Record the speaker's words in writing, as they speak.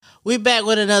We back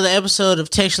with another episode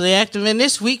of Textually Active, and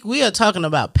this week we are talking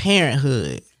about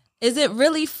parenthood. Is it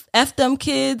really F them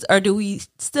kids, or do we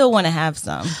still want to have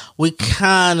some? We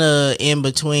kind of in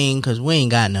between because we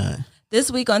ain't got none. This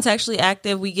week on Textually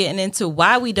Active, we getting into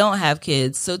why we don't have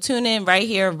kids. So tune in right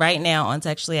here, right now on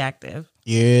Textually Active.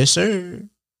 Yes, sir.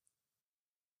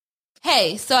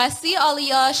 Hey, so I see all of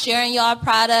y'all sharing y'all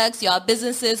products, y'all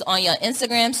businesses on your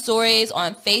Instagram stories,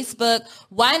 on Facebook.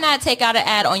 Why not take out an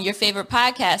ad on your favorite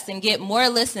podcast and get more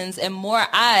listens and more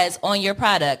eyes on your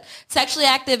product? Textually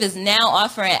Active is now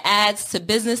offering ads to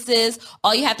businesses.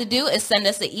 All you have to do is send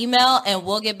us an email and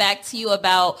we'll get back to you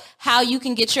about how you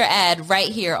can get your ad right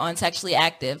here on Textually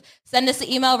Active. Send us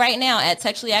an email right now at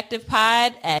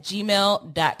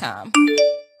textuallyactivepod@gmail.com.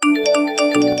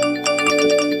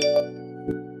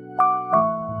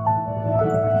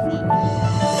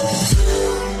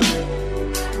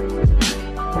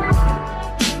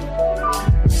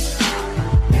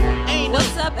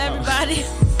 What's up, everybody?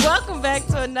 Welcome back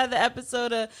to another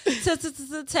episode of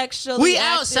Textually We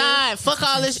Active. outside. Fuck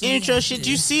all this intro shit.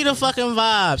 You see the fucking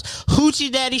vibes.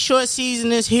 Hoochie Daddy short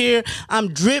season is here.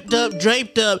 I'm dripped up,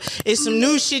 draped up. It's some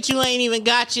new shit you ain't even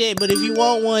got yet. But if you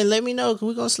want one, let me know. Cause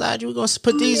we're gonna slide you. We're gonna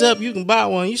put these up. You can buy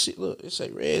one. You see, look, it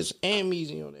say Reds and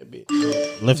Meezy on that bitch.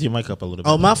 Lift your mic up a little bit.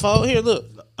 Oh, my fault. Here, look.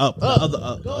 Up. Go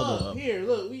up. Here,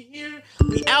 look, we here.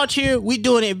 We out here. We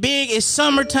doing it big. It's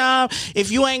summertime.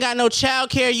 If you ain't got no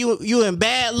child care, you in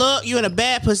bad luck. You in a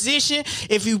bad position.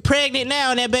 If you pregnant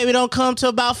now and that baby don't come till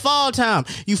about fall time,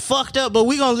 you fucked up. But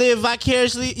we gonna live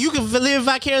vicariously. You can live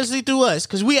vicariously through us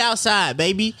because we outside,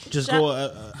 baby. Just go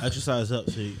exercise up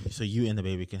so you and the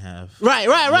baby can have Right.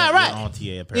 your own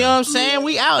TA apparel. You know what I'm saying?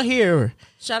 We out here.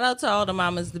 Shout out to all the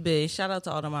mamas, the big. Shout out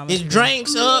to all the mamas. It's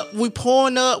drinks up. We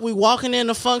pouring up. We walking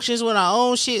into functions with our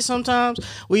own shit sometimes.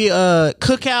 We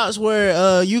cookouts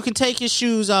where you can take your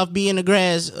shoes off, be in the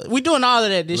grass. We doing all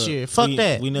of that this year. Fuck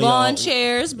that. We know Lawn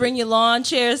chairs. Bring your lawn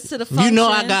chairs to the function. You know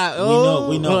I got.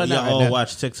 We know y'all all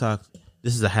watch TikTok.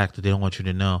 This is a hack that they don't want you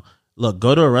to know. Look,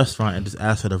 go to a restaurant and just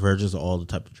ask for the virgins of all the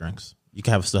type of drinks. You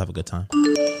can still have a good time.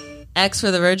 Ask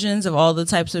for the virgins of all the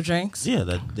types of drinks. Yeah, if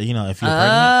you're pregnant and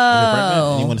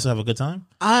you want to still have a good time,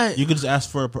 you could just ask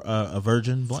for a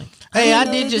virgin blank. Hey, I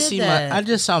know did they just did see that. I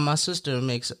just saw my sister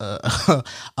makes a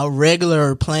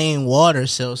regular plain water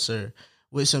seltzer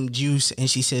with some juice, and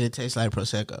she said it tastes like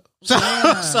Prosecco.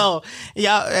 So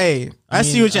y'all, hey, I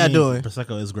see what y'all doing.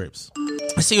 Prosecco is grapes.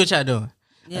 I see what y'all doing.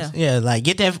 Yeah. Like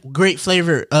get that great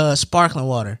flavored sparkling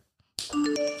water.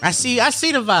 I see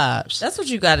the vibes. That's what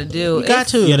you got to do. You got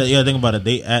to. Yeah. Think about it.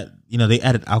 They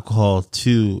added alcohol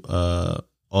to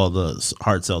all the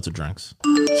hard seltzer drinks.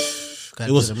 It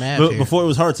was before it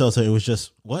was hard seltzer. It was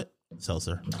just what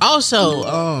seltzer.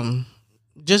 Also,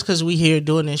 just because we here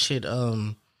doing this shit,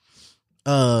 bring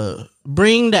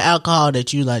the alcohol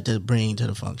that you like to bring to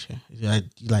the function.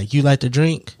 Like you like to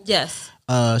drink. Yes.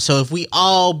 So if we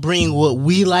all bring what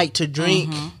we like to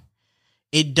drink.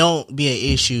 It don't be an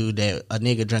issue that a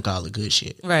nigga drink all the good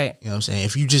shit. Right. You know what I'm saying?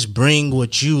 If you just bring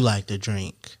what you like to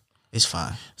drink, it's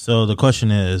fine. So the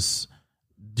question is,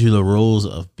 do the rules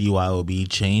of BYOB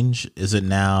change? Is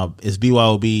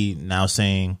BYOB now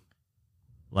saying,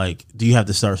 like, do you have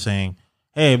to start saying,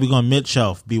 hey, we're going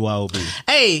mid-shelf BYOB?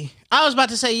 Hey, I was about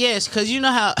to say yes, because you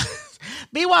know how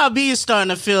BYOB is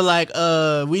starting to feel like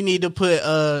we need to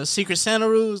put Secret Santa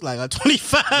rules, like a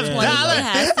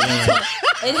 $25.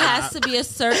 It has to be a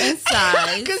certain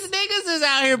size. Because niggas is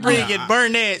out here bringing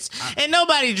Burnett's, and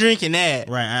nobody drinking that.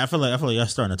 Right. I feel like y'all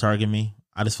starting to target me.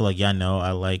 I just feel like y'all know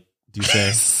I like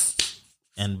Douce.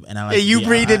 And I like you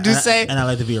breathe the Douce, and I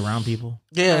like to be around people.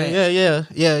 Yeah.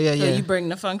 So you bring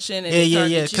the function. And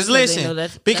Yeah.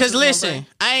 Because listen,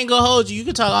 I ain't gonna hold you. You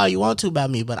can talk all you want to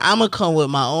about me, but I'm gonna come with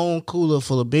my own cooler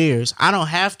full of beers. I don't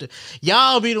have to.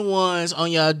 Y'all be the ones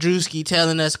on y'all drewski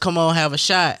telling us, "Come on, have a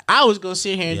shot." I was gonna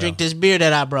sit here and drink this beer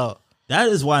that I brought. That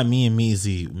is why me and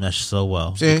Meezy mesh so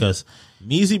well. See? Because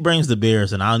Meezy brings the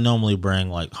beers, and I normally bring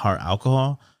like hard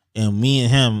alcohol. And me and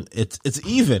him, it's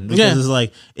even because it's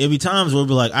like every times we'll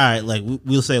be like, all right, like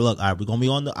we'll say, look, all right, we're gonna be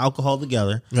on the alcohol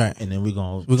together, right? And then we're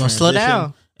gonna slow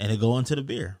down and then go into the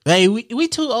beer. Hey, we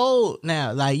too old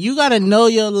now. Like you gotta know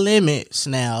your limits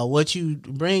now. What you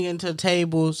bringing to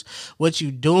tables, what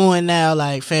you doing now.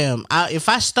 Like fam, if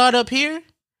I start up here,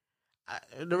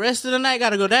 the rest of the night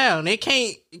gotta go down. It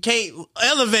can't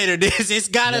elevator this. It's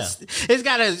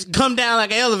gotta come down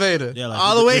like an elevator. Yeah, like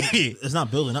all the way. It's not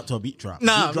building up to a beat drop.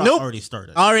 No, beat drop nope. already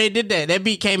started. Already did that. That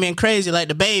beat came in crazy like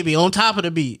the baby on top of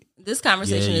the beat. This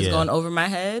conversation is going over my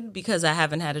head because I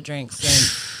haven't had a drink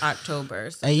since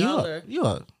October. So hey, you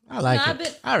are. I like No,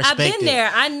 it. I respect I've been it.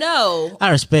 there. I know.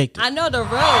 I respect it. I know the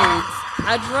roads.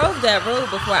 I drove that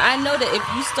road before. I know that if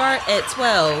you start at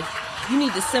 12, you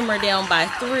need to simmer down by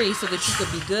 3 so that you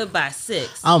could be good by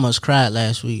 6. I almost cried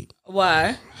last week.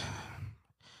 Why?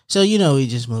 So we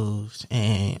just moved,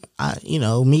 and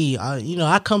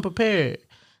I come prepared.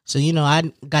 So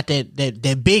I got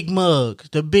that big mug,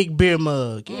 the big beer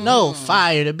mug,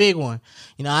 fire, the big one.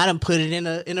 I done put it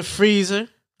in a freezer.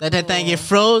 Let that thing get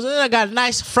frozen. I got a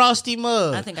nice frosty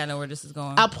mug. I think I know where this is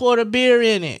going. I poured a beer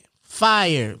in it.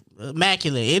 Fire,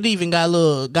 immaculate. It even got a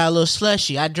little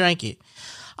slushy. I drank it.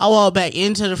 I walked back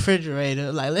into the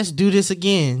refrigerator like, let's do this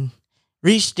again.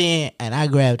 Reached in and I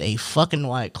grabbed a fucking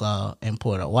White Claw and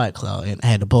poured a White Claw, and I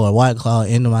had to pour a White Claw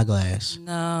into my glass.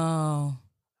 No.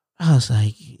 I was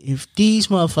like, if these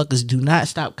motherfuckers do not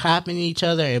stop copying each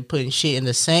other and putting shit in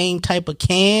the same type of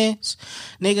cans,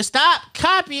 nigga, stop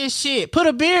copying shit. Put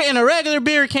a beer in a regular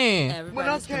beer can.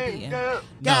 Everybody's competing.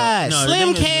 God, No,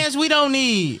 slim cans we don't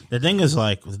need. The thing is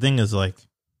like,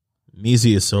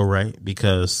 Meezy is so right,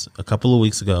 because a couple of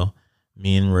weeks ago,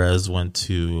 me and Rez went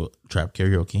to Trap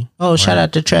Karaoke. Oh, shout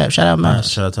out to Trap. Shout out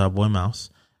Mouse. Shout out to our boy Mouse.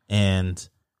 And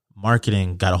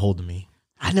marketing got a hold of me.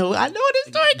 I know where this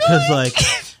story going.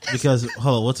 Because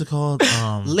hold on, what's it called?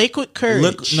 Liquid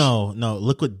Courage.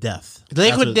 Liquid Death.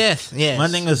 Liquid Death, yes. My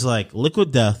thing is like,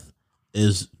 Liquid Death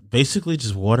is basically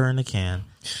just water in a can.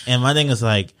 And my thing is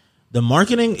like, the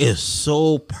marketing is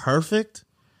so perfect,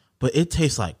 but it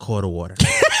tastes like quarter water.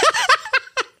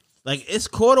 Like, it's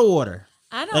quarter water.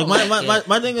 I don't like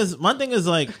my thing is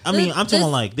like, I'm talking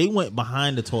like they went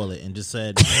behind the toilet and just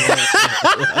said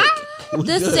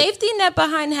the safety net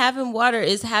behind having water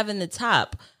is having the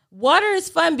top. Water is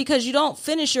fun because you don't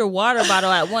finish your water bottle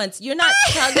at once. You're not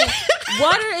chugging.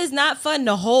 Water is not fun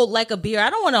to hold like a beer. I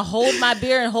don't want to hold my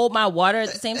beer and hold my water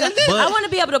at the same time. I want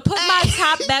to be able to put my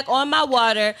top back on my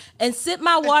water and sip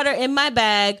my water in my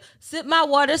bag, sip my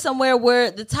water somewhere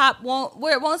where the top won't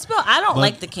spill. I don't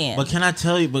like the can. But can I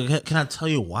tell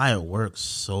you why it works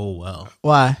so well?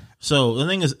 Why? So the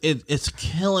thing is, it's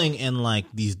killing in like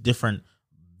these different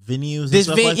venues. And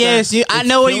stuff like yes, that. I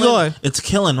know where you're going. It's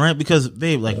killing, right? Because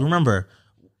babe, like, remember,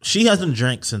 she hasn't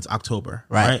drank since October,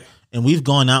 right? And we've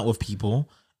gone out with people,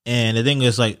 and the thing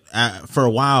is, like, for a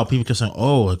while, people kept saying,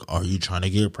 "Oh, like, are you trying to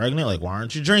get pregnant? Like, why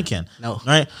aren't you drinking?" No,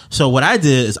 right? So what I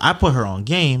did is I put her on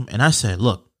game, and I said,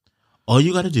 "Look, all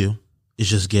you got to do is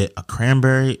just get a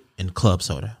cranberry and club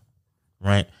soda,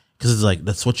 right? Because it's like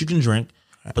that's what you can drink,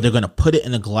 but they're gonna put it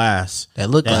in a glass that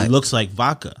looks like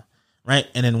vodka." Right,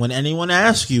 and then when anyone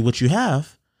asks you what you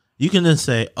have, you can then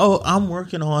say, "Oh, I'm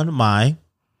working on my."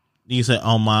 You can say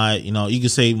on my, you can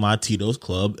say my Tito's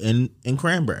Club and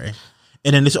cranberry,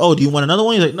 and then it's, "Oh, do you want another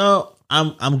one?" You're like, "No,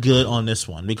 I'm good on this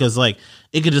one," because like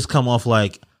it could just come off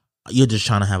like you're just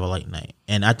trying to have a light night,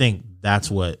 and I think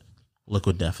that's what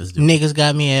Liquid Death is doing. Niggas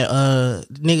got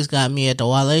me at the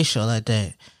Wale show like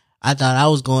that. I thought I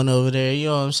was going over there. You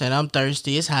know what I'm saying? I'm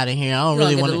thirsty. It's hot in here. I don't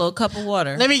really want a little cup of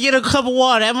water. Let me get a cup of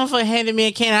water. That motherfucker handed me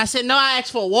a can. I said, no, I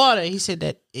asked for water. He said,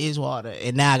 that is water.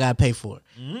 And now I got to pay for it.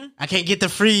 Mm-hmm. I can't get the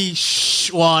free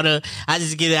water. I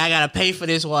just get it. I got to pay for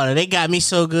this water. They got me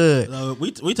so good.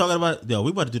 We talking about,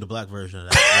 we about to do the black version of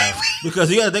that. Right?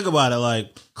 Because you got to think about it.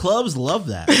 Like, clubs love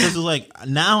that. Because it's like,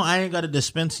 now I ain't got to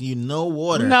dispense you no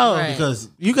water. No. Right. Because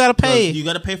you got to pay. You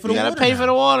got to pay for the water. You got to pay for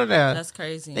the water now. That's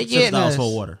crazy. They getting $6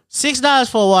 for water. $6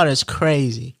 for water is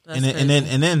crazy. And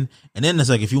then it's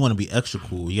like, if you want to be extra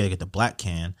cool, you got to get the black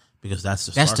can. Because that's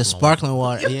the sparkling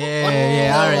water.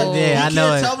 Yeah, I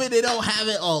know it. Tell me they don't have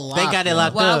it all locked. They got it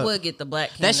locked up. Well, I would get the black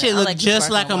can. That shit look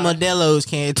just like a Modelo's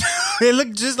can. It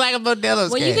looked just like a Modelo's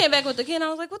can. When you came back with the can, I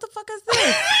was like, "What the fuck is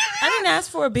this? I didn't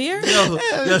ask for a beer."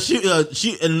 She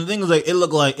and the thing is like it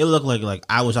looked like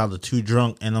I was either too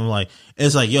drunk, and I'm like,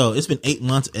 it's like, yo, it's been 8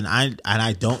 months and I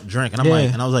don't drink, and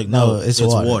I was like, no, it's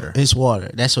water. It's water.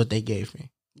 That's what they gave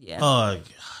me. Yeah. Oh, I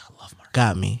love my.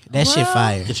 Got me. That shit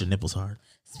fire. Get your nipples hard.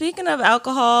 Speaking of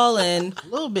alcohol and a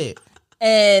little bit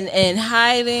and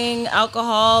hiding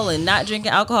alcohol and not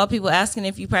drinking alcohol, people asking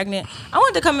if you're pregnant, I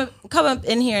want to come up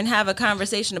in here and have a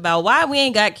conversation about why we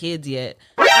ain't got kids yet.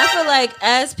 I feel like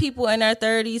as people in our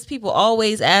 30s, people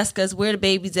always ask us where the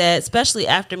baby's at, especially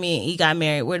after me and E got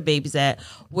married. Where the baby's at?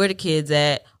 Where the kids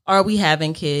at? Are we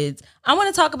having kids? I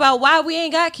want to talk about why we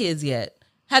ain't got kids yet.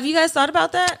 Have you guys thought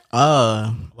about that?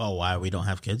 Well, why we don't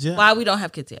have kids yet? Why we don't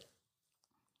have kids yet?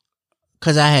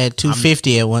 Because I had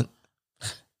 250 at one.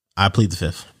 I plead the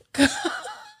fifth.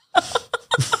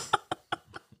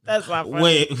 That's not funny.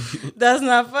 Wait. That's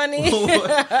not funny.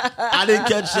 I didn't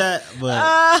catch that,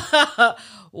 but.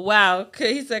 Wow.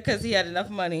 He said because he had enough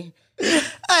money.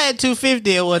 I had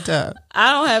 250 at one time.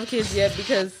 I don't have kids yet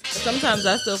because sometimes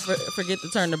I still forget to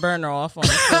turn the burner off on the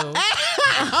stove.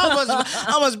 I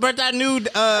almost burnt our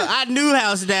new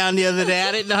house down the other day.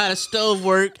 I didn't know how the stove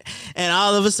worked, and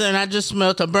all of a sudden I just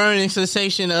smelled a burning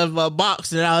sensation of a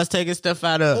box that I was taking stuff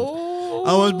out of. Ooh. I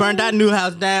almost burnt our new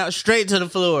house down straight to the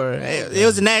floor. It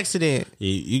was an accident.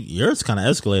 Yours kind of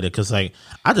escalated because like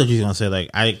I thought you were gonna say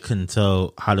like I couldn't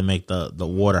tell how to make the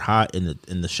water hot in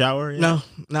the shower. No.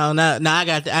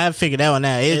 I figured that one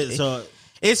out.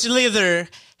 It's either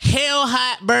hell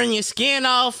hot, burn your skin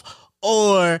off,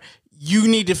 or you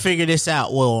need to figure this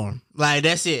out warm. Like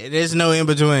that's it. There's no in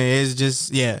between. It's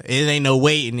just it ain't no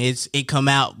waiting. It come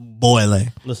out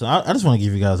boiling. Listen, I just want to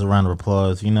give you guys a round of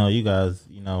applause. You guys,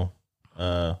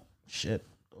 shit.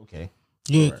 Okay.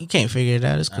 You can't figure it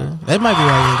out. It's cool. That might be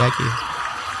why you ain't got kids.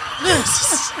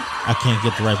 I can't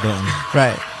get the right button.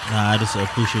 Right. Nah, I just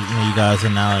appreciate you guys are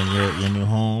now in your new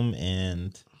home,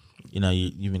 and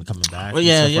you've been coming back. Well,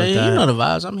 yeah. You know the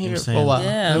vibes. I'm here for a while.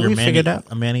 Yeah. We figured out.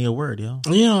 A man of your word, yo.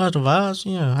 You know the vibes.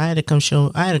 I had to come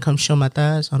show my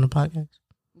thighs on the podcast.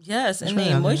 Yes, and they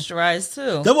moisturize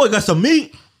too. That boy got some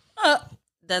meat.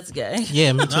 That's gay.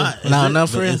 Yeah, me too. No,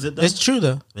 for real. It's true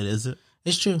though. But is it?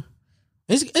 It's true.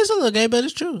 It's a little gay, but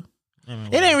it's true.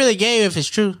 It ain't really gay if it's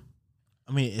true.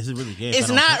 I mean, is it really gay? It's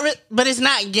not, but it's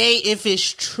not gay if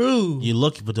it's true. You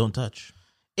look, but don't touch.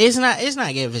 It's not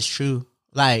gay if it's true.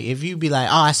 Like if you be like,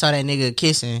 oh, I saw that nigga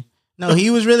kissing. No,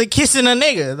 he was really kissing a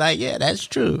nigga. Like, yeah, that's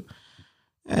true.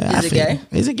 Is it gay?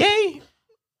 Is it gay?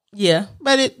 Yeah,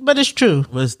 but it's true.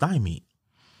 But it's thigh meat.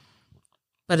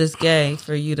 But it's gay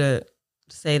for you to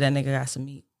say that nigga got some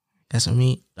meat. Got some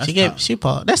meat. She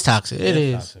paused. That's toxic. It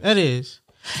is. Toxic. It is.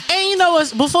 And you know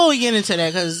what? Before we get into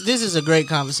that, because this is a great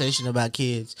conversation about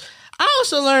kids, I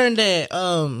also learned that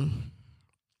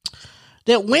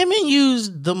that women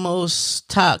use the most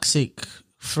toxic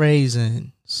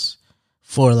phrasings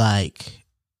for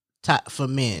for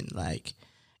men. Like,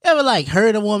 ever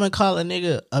heard a woman call a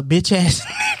nigga a bitch ass?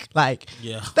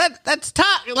 That's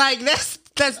toxic. Like that's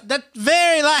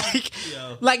very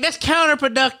that's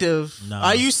counterproductive. No.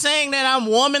 Are you saying that I'm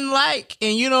woman like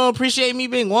and you don't appreciate me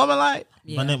being woman like?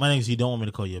 Yeah. My name is, you don't want me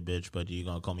to call you a bitch, but you're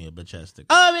gonna call me a bitch ass.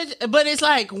 But it's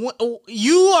like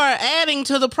you are adding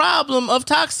to the problem of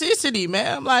toxicity,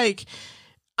 man. Like,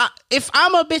 if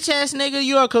I'm a bitch ass nigga,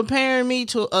 you are comparing me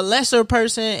to a lesser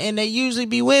person, and they usually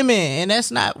be women, and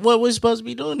that's not what we're supposed to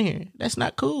be doing here. That's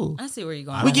not cool. I see where you're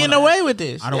going. We're getting away with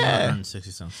this. I don't want to earn 60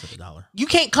 cents to the dollar. You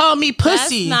can't call me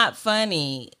pussy. That's not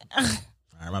funny. All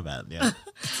right, my bad. Yeah,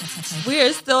 we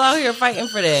are still out here fighting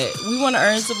for that. We want to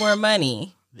earn some more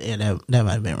money. Yeah, that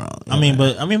might have been wrong.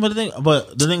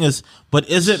 The thing is,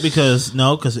 is it because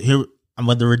here I'm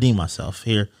going to redeem myself.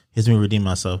 Here's me redeem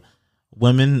myself.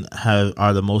 Women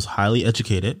are the most highly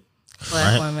educated.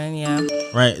 Black women, yeah.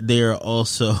 Right. They are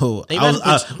also.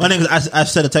 I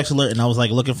set a text alert and I was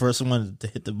looking for someone to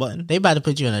hit the button. They about to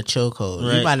put you in a chokehold.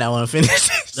 Right. You might not want to finish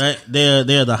this. Right.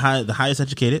 They're the highest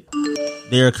educated.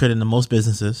 They are creating the most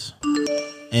businesses,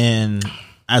 and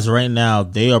as of right now,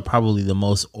 they are probably the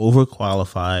most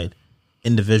overqualified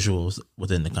individuals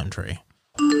within the country.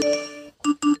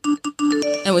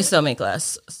 And we still make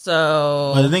less.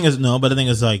 So, but the thing is,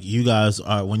 you guys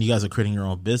are, when you guys are creating your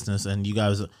own business, and you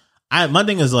guys, my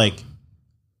thing is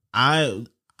I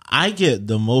get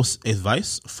the most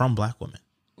advice from Black women.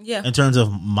 Yeah. In terms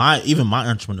of my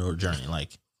entrepreneurial journey,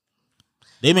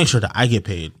 they make sure that I get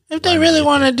paid. If they really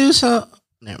want to do so,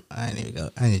 I ain't even go.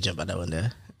 I need to jump out that one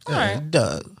there. All right.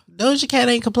 Doja Cat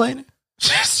ain't complaining.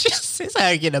 She's out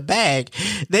here getting a bag.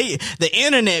 The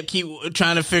internet keep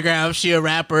trying to figure out if she a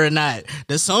rapper or not.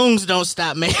 The songs don't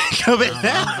stop coming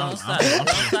out.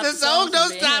 The songs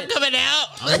don't stop coming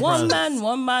out.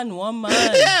 Woman.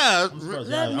 Yeah.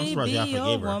 Let me be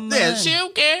your woman. Yeah, she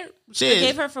don't care. She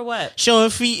gave her for what? Showing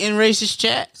feet in racist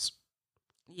chats.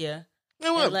 Yeah.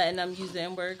 And letting them use the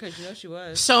N-word because she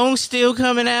was. Songs still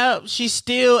coming out. She's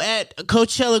still at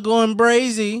Coachella going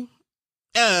brazy.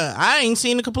 I ain't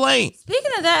seen a complaint.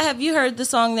 Speaking of that, have you heard the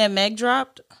song that Meg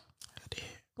dropped? I did.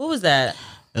 What was that?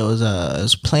 It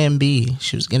was Plan B.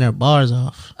 She was getting her bars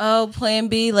off. Oh, Plan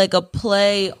B, like a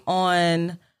play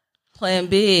on Plan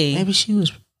B. Maybe she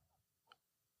was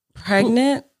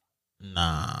pregnant.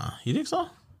 Nah, you think so?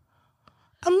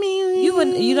 I mean,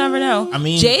 you never know. I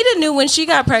mean, Jada knew when she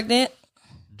got pregnant.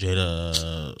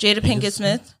 Jada Pinkett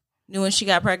Smith knew when she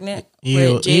got pregnant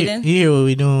with Jaden. You hear what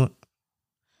we doing?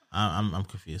 I'm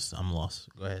confused. I'm lost.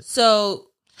 Go ahead. So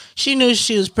she knew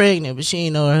she was pregnant, but she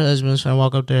didn't know her husband was trying to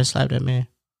walk up there and slap that man.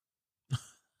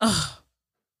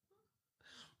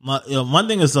 My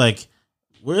thing is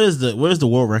where's the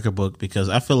world record book? Because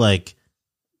I feel like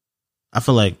I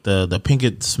feel like the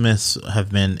Pinkett Smiths have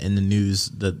been in the news,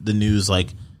 the news like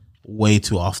way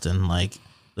too often. Like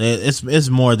it's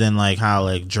more than like how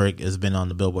like Drake has been on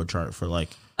the Billboard chart for like.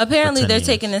 Apparently, for 10 they're years.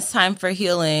 taking this time for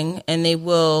healing, and they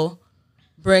will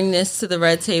bring this to the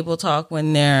Red Table Talk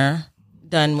when they're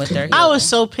done with their healing. I was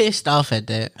so pissed off at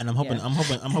that. And I'm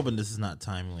hoping this is not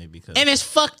timely because. And it's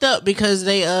fucked up because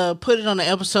they put it on the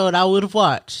episode I would have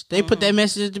watched. They put that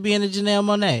message at the beginning of Janelle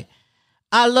Monáe.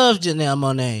 I love Janelle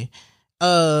Monáe.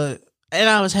 And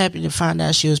I was happy to find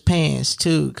out she was pants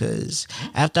too, because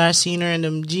after I seen her in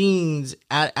them jeans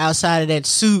outside of that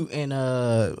suit in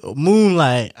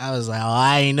Moonlight, I was like, oh,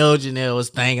 I ain't know Janelle was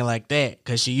thinking like that,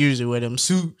 because she usually wear them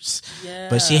suits. Yeah.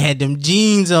 But she had them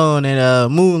jeans on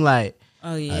in Moonlight.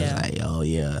 Oh, yeah. I was like, oh,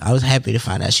 yeah. I was happy to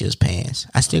find out she was pants.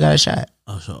 I still got a shot.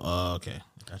 Oh, so okay,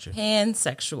 got you.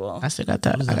 Pansexual. I still got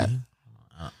that. I got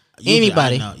Usually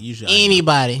anybody. I know, usually I know.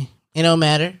 Anybody. It don't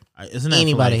matter. Isn't that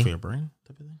Anybody. for your brain?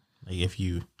 Type of thing? Like if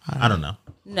you, I don't know.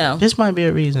 No, This might be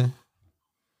a reason.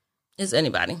 it's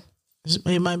anybody.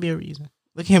 It might be a reason.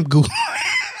 Look at him Google.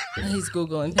 He's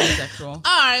Googling pansexual. All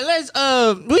right, let's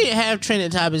we didn't have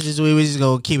trending topics this week. We just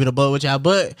gonna keep it a boat with y'all,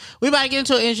 but we about to get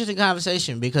into an interesting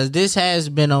conversation because this has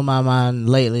been on my mind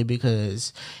lately.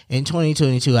 Because in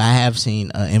 2022, I have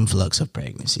seen an influx of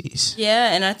pregnancies.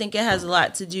 Yeah, and I think it has a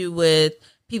lot to do with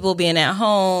people being at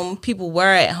home. People were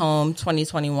at home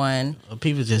 2021,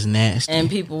 People just nasty and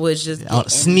people was just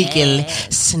sneaky, mad.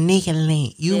 sneaky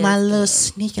link. You Yes, my little yes.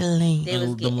 sneaky link. They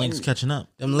was The getting links catching up.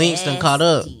 Them links done caught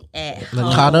up. nasty at Done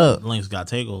home, caught up. The links got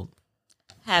tangled.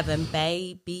 having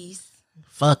babies.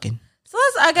 Fucking. So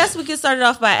I guess we could start it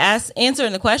off by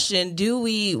answering the question: do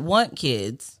we want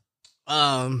kids?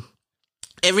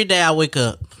 Every day I wake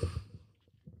up.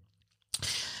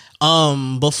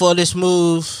 Before this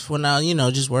move, when I,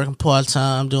 just working part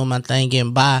time, doing my thing,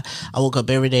 getting by, I woke up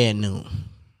every day at noon.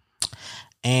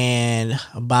 And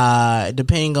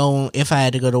depending on if I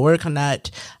had to go to work or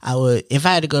not, if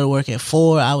I had to go to work at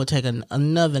 4, I would take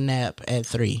another nap at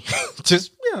 3.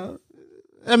 Just,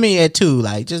 at 2,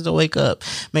 like, just to wake up,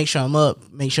 make sure I'm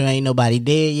up, make sure ain't nobody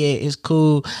dead yet. It's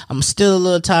cool. I'm still a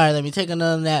little tired. Let me take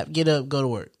another nap, get up, go to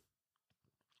work.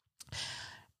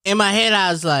 In my head,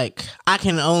 I was like, I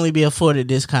can only be afforded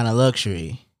this kind of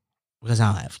luxury because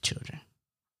I don't have children.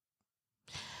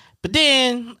 But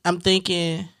then I'm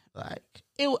thinking, like,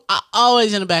 I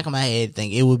always in the back of my head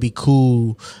think it would be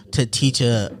cool to teach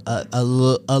a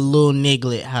little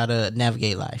niglet how to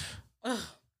navigate life.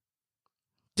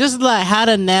 Just like how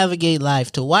to navigate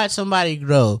life, to watch somebody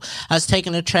grow. I was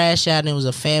taking the trash out and it was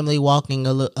a family walking. They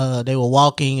were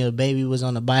walking. A baby was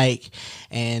on a bike,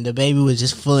 and the baby was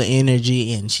just full of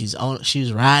energy. And she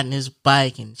was riding this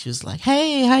bike, and she was like,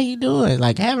 "Hey, how you doing?"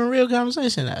 Like having a real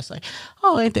conversation. I was like,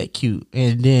 "Oh, ain't that cute?"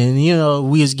 And then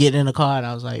we was getting in the car, and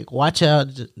I was like, "Watch out!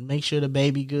 Just make sure the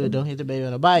baby good. Don't hit the baby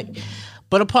on the bike."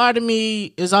 But a part of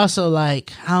me is also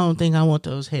like, I don't think I want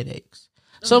those headaches.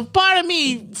 So part of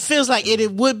me feels like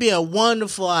it would be a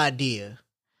wonderful idea,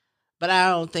 but I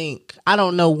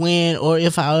don't know when or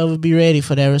if I'll ever be ready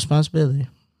for that responsibility.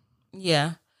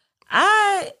 Yeah,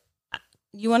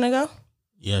 you want to go?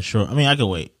 Yeah, sure. I mean, I could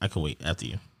wait. After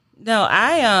you. No,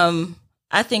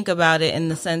 I think about it in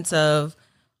the sense of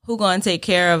who gonna take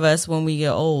care of us when we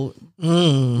get old.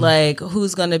 Like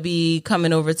who's gonna be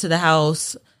coming over to the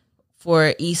house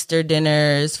for Easter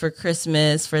dinners, for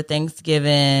Christmas, for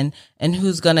Thanksgiving, and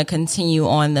who's going to continue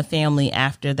on the family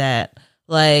after that.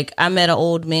 Like, I met an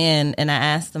old man and I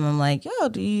asked him, I'm like, yo,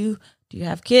 do you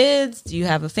have kids? Do you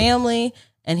have a family?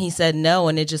 And he said no,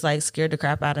 and it just like scared the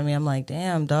crap out of me. I'm like,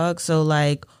 damn, dog. So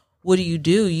like, what do?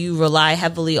 You rely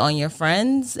heavily on your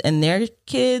friends and their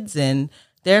kids and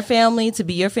their family to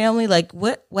be your family? Like,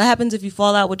 what happens if you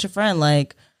fall out with your friend?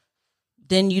 Like,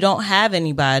 then you don't have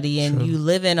anybody and you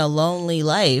live in a lonely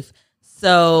life.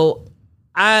 So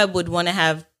I would want to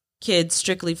have kids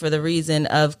strictly for the reason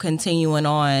of continuing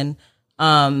on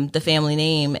the family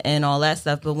name and all that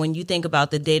stuff. But when you think about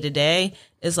the day to day,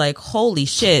 it's like, holy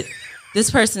shit,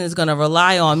 this person is going to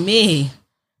rely on me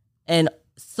and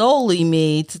solely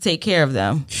me to take care of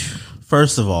them.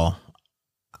 First of all,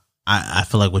 I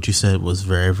feel like what you said was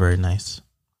very, very nice.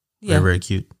 Very, very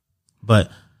cute.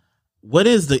 But what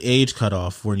is the age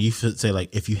cutoff when you should say,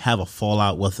 like, if you have a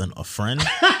fallout with a friend?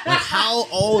 Like, how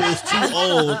old is too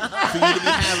old for you to be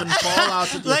having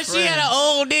fallouts with your Like friend? she had an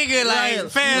old nigga,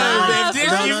 like, fam.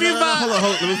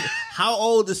 Hold on. How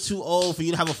old is too old for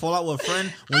you to have a fallout with a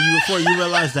friend before you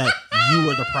realize that you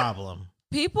were the problem?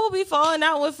 People be falling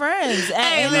out with friends at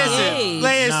Hey, any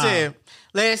age.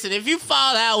 listen. If you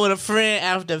fall out with a friend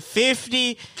after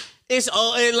 50, It's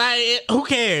who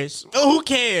cares? Who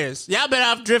cares? Y'all been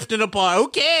off drifting apart. Who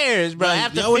cares, bro? Like,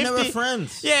 After y'all were 50, never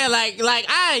friends. Yeah, like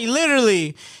I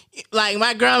literally, like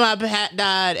my grandma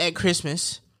died at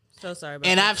Christmas. So sorry about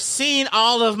And that. I've seen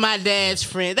all of my dad's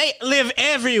friends. They live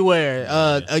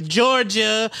everywhere.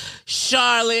 Georgia,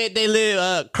 Charlotte. They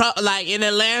live like in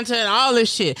Atlanta and all this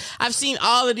shit. I've seen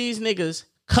all of these niggas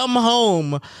come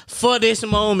home for this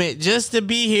moment just to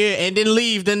be here and then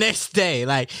leave the next day.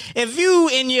 Like, if you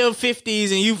in your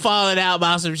 50s and you falling out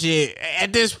about some shit,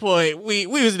 at this point, we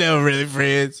was never really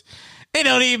friends. It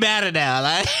don't even matter now.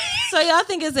 Like, So y'all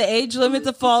think it's an age limit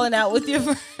to falling out with your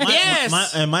friends?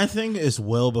 yes. My thing is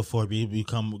well before we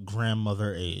become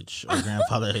grandmother age or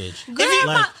grandfather age.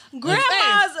 Grandmas,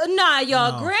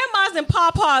 y'all. Grandmas and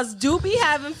papas do be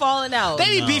having falling out.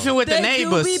 They be beefing with the They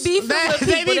neighbors. do be beefing with people.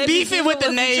 They be beefing with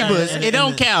the each neighbors. other. It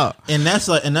don't count. And that's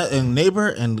like and neighbor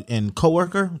and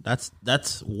coworker. That's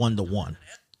 1-to-1.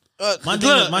 My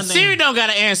thing- Siri don't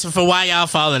got an answer for why y'all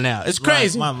falling out. It's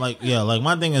crazy.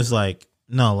 My thing is like,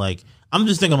 no, like I'm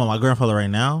just thinking about my grandfather right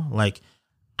now. Like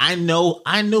I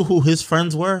knew who his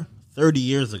friends were 30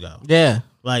 years ago. Yeah.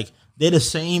 Like they're the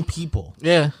same people.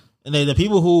 Yeah. And they the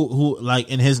people who like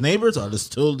in his neighbors are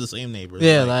still the same neighbors.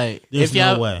 Yeah, like there's if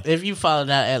y'all, no way. if you falling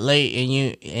out at late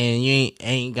and you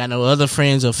ain't got no other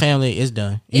friends or family, it's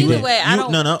done. Either way, I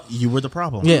don't. No, you were the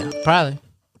problem. Yeah, probably.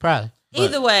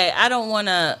 Either way, I don't want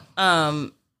to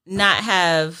not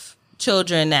have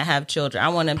children that have children. I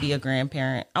want to be a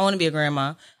grandparent. I want to be a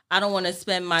grandma. I don't want to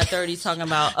spend my 30s talking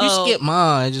about, You skip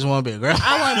mom. I just want to be a grandma.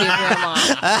 I want to be a grandma.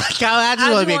 I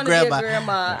just want to be a wanna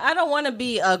grandma. I don't want to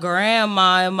be a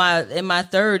grandma in my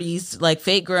 30s, like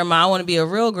fake grandma. I want to be a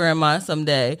real grandma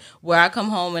someday, where I come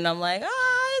home and I'm like,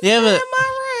 it's Grandma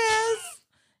Riz.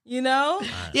 You know?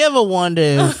 You ever wonder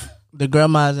if the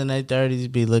grandmas in their 30s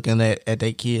be looking at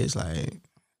their kids like,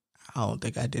 I don't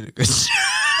think I did a good job.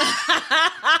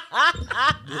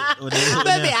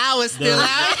 Maybe I was still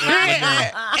out here.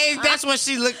 Hey, that's what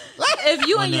she looked like. If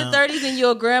you in your 30s and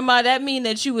you're a grandma, that mean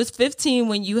that you was 15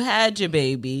 when you had your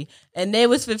baby, and they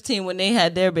was 15 when they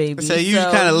had their baby. So you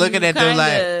kinda looking at them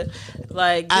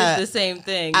like did the same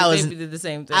thing. Your baby did the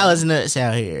same thing. I was nuts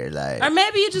out here, like, or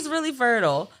maybe you're just really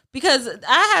fertile. Because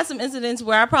I had some incidents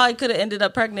where I probably could have ended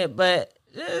up pregnant, but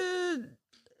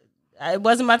it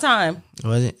wasn't my time.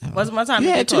 was it? Wasn't my time. You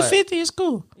to had get caught. 250 in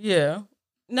school. Yeah.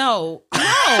 No,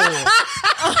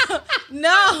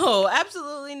 no,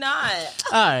 absolutely not.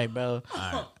 All right, bro.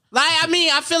 Like, I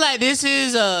mean, I feel like this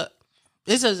is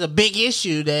a big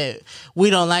issue that we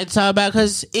don't like to talk about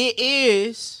because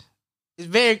it's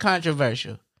very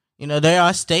controversial. You know, there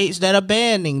are states that are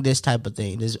banning this type of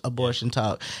thing, this abortion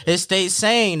talk. There's states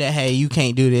saying that, hey, you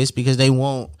can't do this because they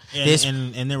won't.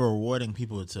 And they're rewarding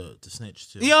people to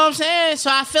snitch too. You know what I'm saying? So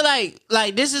I feel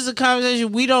like this is a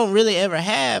conversation we don't really ever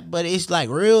have, but it's like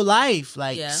real life.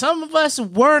 Like, some of us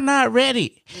were not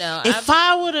ready. No, if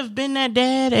I would have been that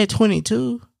dad at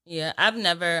 22. Yeah, I've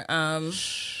never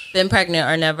been pregnant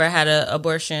or never had an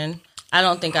abortion. I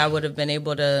don't think I would have been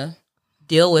able to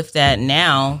deal with that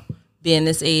now, being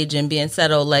this age and being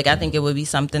settled. Like, I think it would be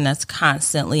something that's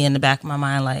constantly in the back of my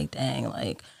mind. Like, dang,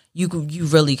 like you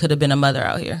really could have been a mother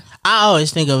out here. I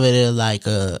always think of it as like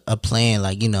a plan.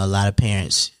 Like, you know, a lot of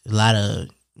parents, a lot of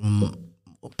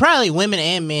probably women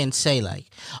and men say like,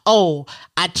 "Oh,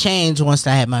 I changed once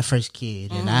I had my first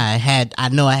kid, and I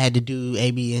know I had to do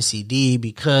A, B, and C, D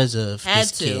because of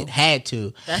this kid. Had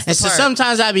to." And so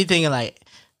sometimes I be thinking like,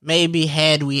 maybe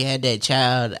had we had that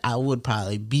child, I would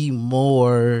probably be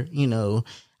more, you know,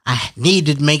 I need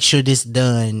to make sure this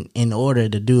done in order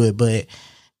to do it, but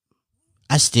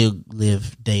I still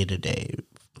live day to day.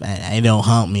 It don't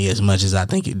haunt me as much as I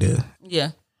think it do.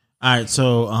 Yeah. All right,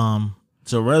 so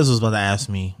Rez was about to ask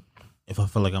me if I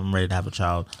feel like I'm ready to have a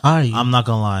child. Are you? I'm not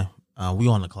gonna lie. We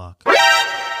on the clock.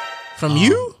 From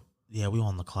you? Yeah, we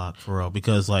on the clock for real.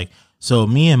 Because like, so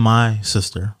me and my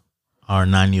sister are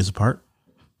 9 years apart.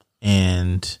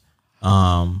 And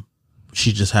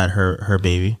she just had her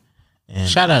baby. And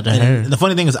shout out to her. And the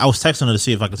funny thing is, I was texting her to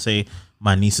see if I could say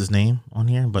my niece's name on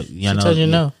here, but she told you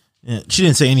no. She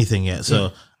didn't say anything yet,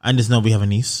 so I just know we have a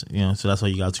niece. You know, so that's why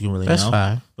you guys can really know. That's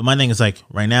fine. But my thing is like,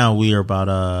 right now we are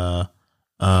about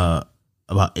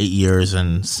 8 years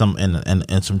and some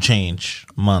change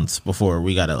months before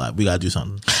we gotta do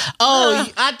something. Oh,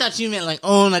 I thought you meant like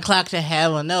on the clock to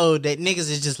have a no. That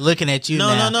niggas is just looking at you. No.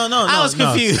 I was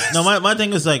confused. No, my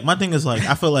thing is like,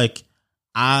 I feel like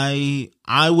I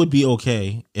would be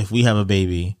okay if we have a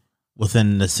baby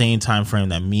within the same time frame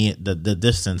that the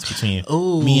distance between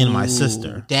me and my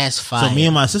sister. That's fine. So me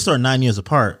and my sister are 9 years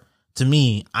apart. to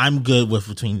me, I'm good with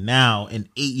between now and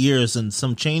 8 years and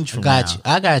some change from I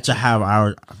got you. to have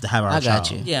our I got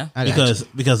child. you. Yeah. I got you.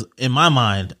 Because in my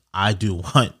mind, I do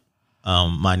want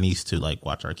my niece to like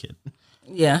watch our kid.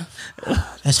 Yeah.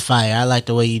 That's fire. I like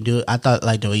the way you do it. I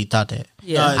like the way you thought that.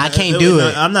 Yeah. I can't do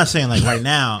it. I'm not saying like right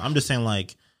now. I'm just saying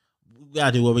like we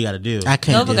gotta do what we gotta do. I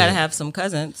can't. Nova do got to it. have some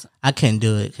cousins. I couldn't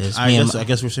do it because I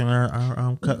guess we're saying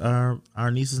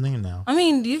our niece's name now. I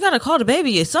mean, you got to call the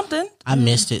baby something. I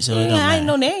missed it, so it don't Yeah, I ain't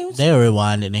matter. no names. They'll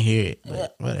rewind it and hear it,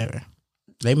 but whatever.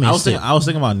 They missed it. I was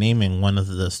thinking about naming one of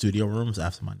the studio rooms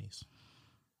after my niece.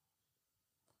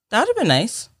 That would have been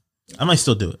nice. I might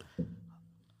still do it.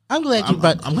 I'm glad you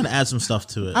brought. I'm gonna add some stuff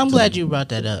to it. I'm glad you brought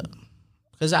that up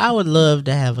because I would love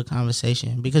to have a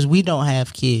conversation because we don't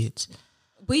have kids.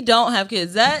 We don't have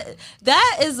kids. That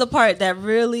is the part that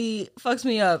really fucks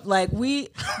me up. Like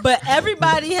but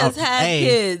everybody has had hey,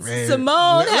 kids. man.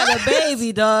 Simone had a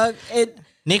baby, dog.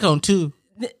 Nick on 2.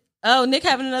 Oh, Nick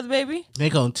having another baby?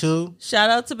 Nick on 2. Shout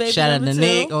out to baby Shout out number to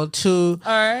 2. Nick on 2.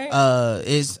 All right.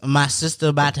 Is my sister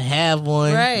about to have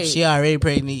one? Right. She already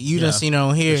pregnant. You done seen her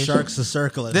on here. The sharks are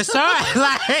circling. That's all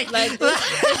right. Like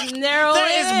it's narrow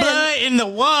there is blood in the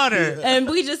water. And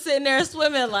we just sitting there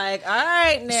swimming like, all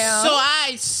right now. So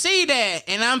I see that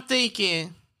and I'm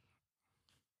thinking,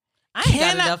 I ain't got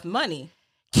can I- enough money.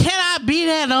 can I be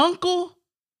that uncle?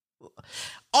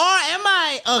 Or am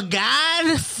I a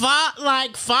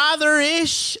god,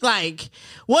 father-ish? Like,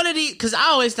 what are these? Because I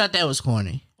always thought that was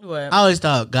corny. What? I always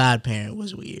thought godparent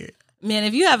was weird. Man,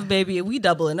 if you have a baby, we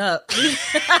doubling up.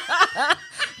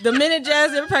 The minute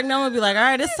Jazz get pregnant, I'm gonna be like, all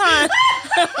right, it's time.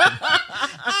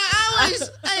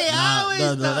 I always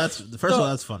thought, that's first of all,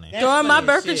 that's funny. Throwing my funny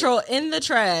birth shit. control in the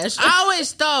trash. I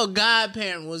always thought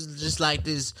godparent was just like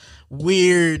this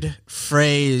weird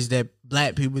phrase that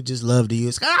black people just love to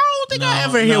use. I don't think I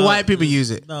ever hear white people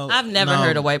use it. No, I've never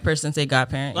heard a white person say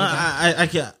godparent. Well,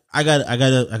 I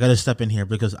gotta step in here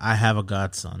because I have a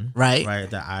godson, Right.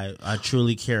 that I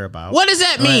truly care about. What does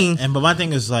that Right? mean? But my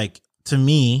thing is like, to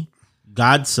me,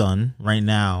 godson right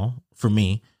now for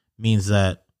me means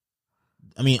that,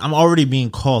 I mean, I'm already being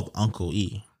called Uncle E. You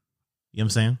know what I'm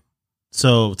saying?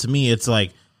 So to me, it's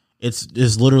like it's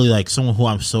literally like someone who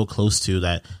I'm so close to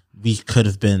that we could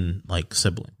have been like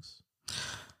siblings,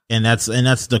 and that's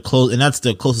the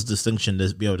closest distinction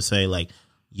to be able to say like,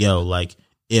 yo, like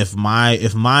if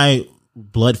my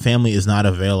blood family is not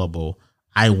available,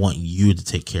 I want you to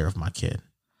take care of my kid,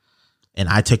 and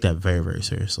I take that very, very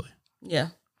seriously. Yeah.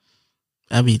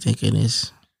 I be thinking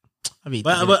this.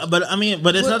 But I mean,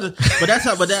 but it's not. But that's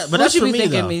how. But that's you for be me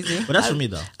thinking, though. Meezy? But that's for me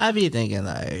though. I be thinking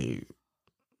like,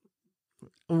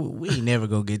 we ain't never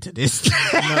gonna get to this.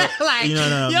 Like,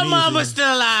 No, your me mama's too.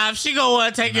 still alive. She gonna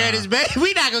want to take care of this baby.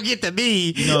 We not gonna get to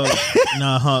me. No,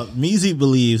 Meezy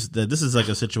believes that this is like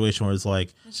a situation where it's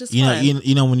like, It's just you know, fun.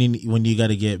 you know when you got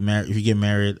to get married. If you get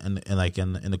married and like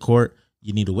in the court,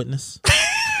 you need a witness.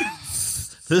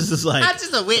 This is like, Not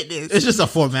just a witness. it's just a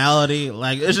formality.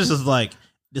 Like it's just like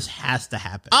this has to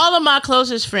happen. All of my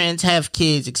closest friends have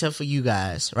kids except for you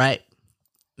guys, right?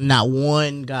 Not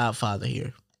one godfather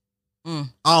here.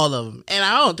 All of them, and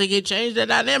I don't think it changed the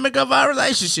dynamic of our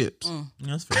relationships. Yeah,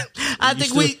 that's fair. I You think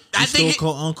still- we. you I still think.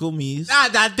 call Uncle Mees.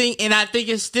 I think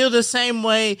it's still the same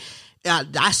way.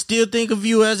 I still think of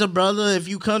you as a brother. If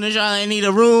you come to Charlotte and need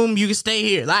a room, you can stay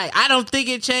here. Like, I don't think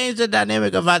it changed the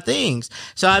dynamic of our things.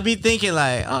 So I be thinking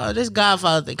like, oh, this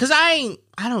godfather thing. Cause I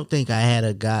don't think I had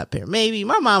a godparent. Maybe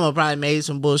my mama probably made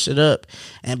some bullshit up,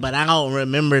 but I don't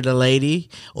remember the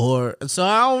lady, so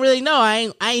I don't really know.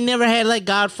 I ain't never had like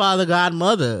godfather,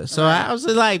 godmother. So I was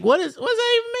like, what's that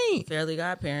even mean? Fairly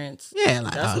godparents. Yeah,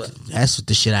 like That's that's what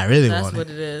the shit I really That's wanted. what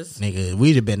it is. Nigga,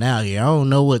 we'd have been out here. I don't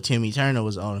know what Timmy Turner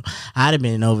was on. I'd have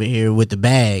been over here with the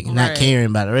bag, not Right. caring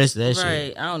about the rest of that shit.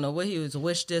 Right. I don't know what he was.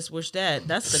 Wish this, wish that.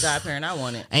 That's the godparent I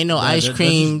wanted. Ain't no Yeah, ice that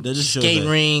cream, just shows skate that-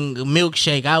 ring,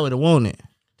 milkshake. I would have wanted.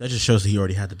 That just shows that he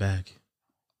already had the bag.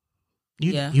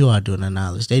 You are doing the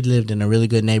knowledge. They lived in a really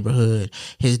good neighborhood.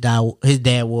 His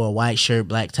dad wore a white shirt,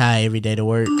 black tie every day to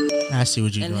work. I see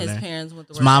what you're And doing his there. parents went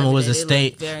to His work. mama every was day. a They stay.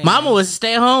 looked very Mama nice. was a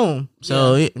stay home.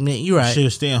 So you're right. She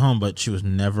was staying home, but she was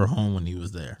never home when he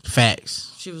was there.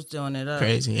 Facts. She was doing it up.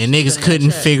 Crazy. And She niggas putting couldn't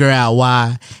that check. figure out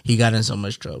why he got in so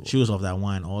much trouble. She was off that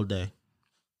wine all day.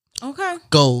 Okay.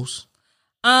 Goals.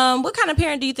 What kind of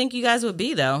parent do you think you guys would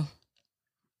be though?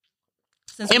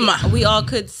 Since we all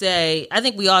could say, I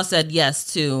think we all said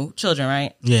yes to children,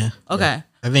 right? Yeah. Okay.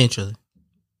 Eventually.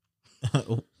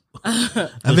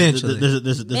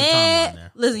 There's a Man, timeline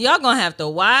there. listen, y'all gonna have to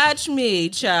watch me,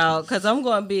 child, because I'm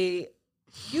gonna be.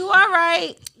 You all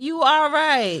right? You all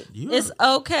right? You It's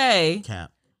okay.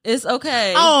 Cap. It's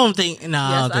okay. I don't think. No, I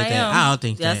Yes, don't think I that. am. I don't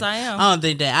think Yes, that. I am. I don't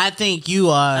think that. I think you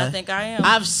are. I think I am.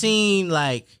 I've seen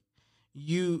like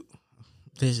you.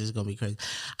 This is gonna be crazy.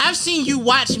 I've seen you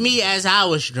watch me as I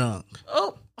was drunk.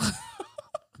 Oh.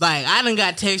 Like I done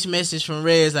got text message from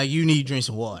Reds like you need to drink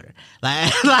some water.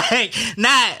 Like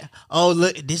not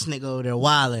look this nigga over there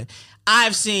wilding.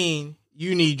 I've seen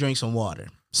you need to drink some water.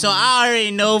 So I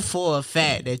already know for a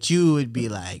fact that you would be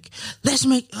like, let's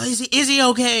make is he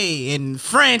okay? And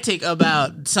frantic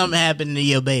about something happening to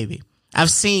your baby.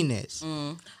 I've seen this.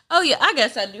 Oh yeah, I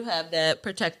guess I do have that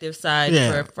protective side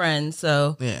Yeah. for friends.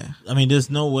 So Yeah. I mean, there's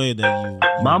no way that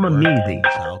you Mama work Measy. in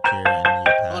childcare and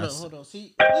you pass. Hold on.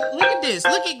 See, look at this.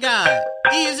 Look at God.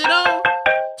 Is it on?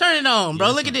 Turn it on, bro.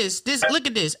 Yes, Look at this. Look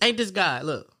at this. Ain't this God?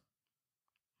 Look.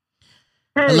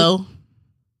 Hey, Hello.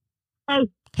 Hey.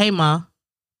 Hey, Ma.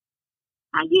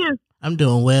 how you? I'm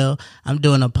doing well. I'm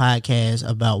doing a podcast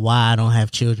about why I don't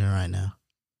have children right now.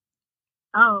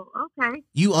 Oh, okay.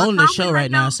 You What own the topic show right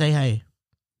right now. now? Say hey.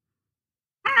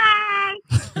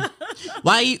 Hey,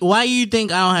 Why you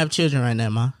think I don't have children right now,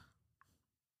 Ma?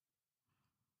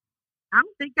 I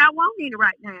don't think I want any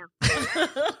right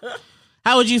now.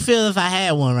 How would you feel if I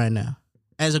had one right now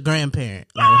as a grandparent?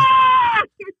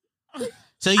 Like,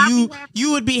 so I'll be happy.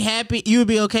 you would be happy. You would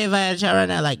be okay if I had a child right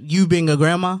now, like you being a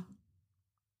grandma.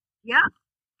 Yeah.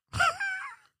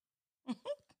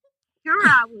 Sure,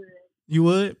 I would. You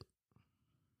would.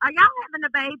 Are y'all having a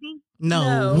baby?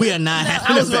 No, No. we are not No. having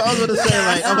I a was baby. going to say,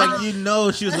 like, I'm like, you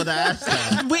know, she was going to ask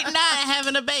that. We're not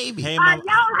having a baby. Hey, Are mama.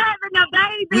 y'all having a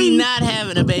baby? We not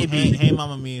having a baby. Hey,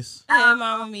 Mama Mies. Hey,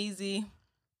 Mama Measy. Hey,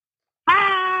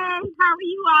 how are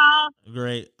you all?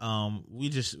 Great. We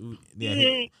just, yeah.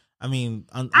 Good. I mean,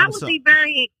 I would be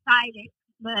very excited,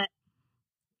 but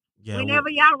yeah. whenever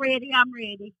y'all ready, I'm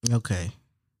ready. Okay.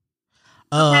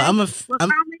 Okay? I'm Well, call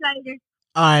me later.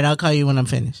 all right. I'll call you when I'm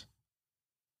finished.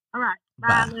 All right. Bye.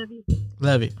 Bye. Love you.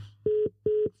 Love you.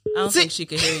 I don't See- think she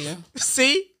could hear you.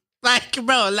 See, like,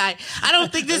 bro, like, I don't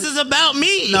think this is about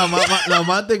me. No,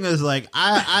 my thing is like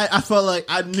I felt like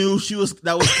I knew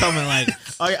that was coming. Like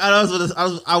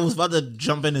I was about to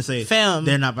jump in and say, Fam,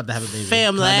 they're not about to have a baby.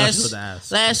 Fam, I know she was about to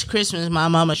ask. last Christmas, my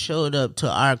mama showed up to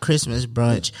our Christmas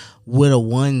brunch with a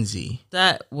onesie,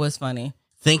 That was funny.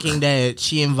 thinking that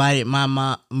she invited my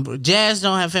mom. Jazz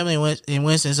don't have family in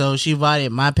Winston, so she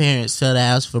invited my parents to the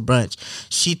house for brunch.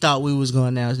 She thought we was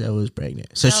going to announce that we was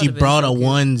pregnant, so That she would've been brought so a cute.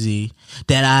 onesie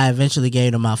that I eventually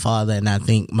gave to my father, and I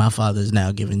think my father's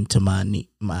now giving to my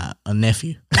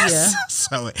nephew. Yeah.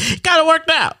 So it kind of worked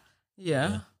out.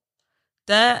 Yeah.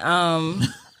 That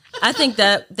I think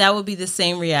that would be the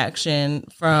same reaction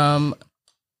from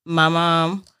my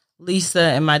mom, Lisa,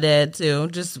 and my dad too.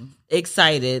 Just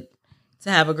excited to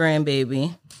have a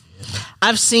grandbaby.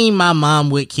 I've seen my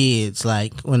mom with kids,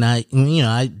 like when I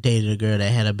dated a girl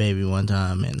that had a baby one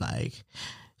time, and like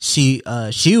she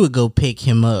would go pick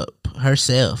him up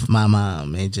herself, my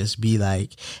mom, and just be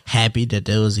like happy that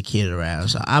there was a kid around.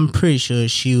 So I'm pretty sure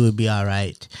she would be all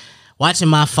right. Watching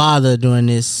my father during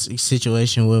this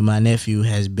situation with my nephew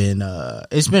has been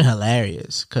it's been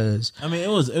hilarious because I mean, it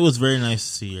was very nice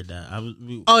to see your dad.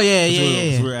 We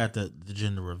were at the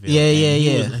gender reveal. Yeah, and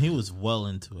yeah. He was well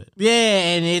into it. yeah,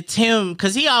 and it's him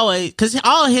because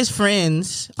all his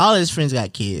friends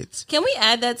got kids. Can we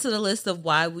add that to the list of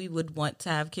why we would want to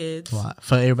have kids? Why?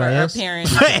 For everybody For our else,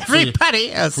 parents. for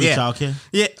everybody else, Free yeah. childcare.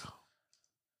 Yeah.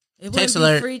 It Text wouldn't be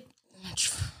alert. free.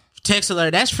 Text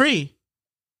alert. That's free.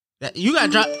 You got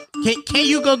drop. Can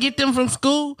you go get them from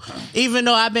school? Even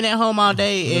though I've been at home all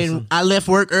day and Listen. I left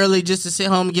work early just to sit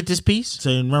home and get this piece.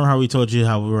 So remember how we told you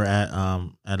how we were at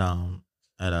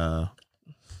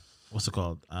what's it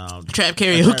called? Trap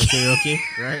karaoke. Karaoke,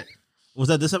 right? Was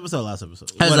that this episode or last episode?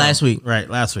 That was last week. Right,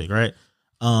 last week, right?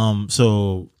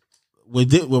 So what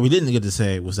we didn't get to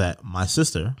say was that my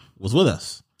sister was with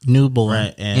us. Newborn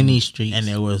Right, in these streets. and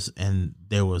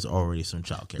there was already some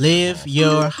childcare. Live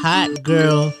your hot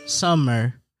girl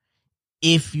summer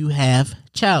if you have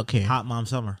childcare. Hot mom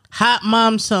summer. Hot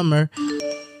mom summer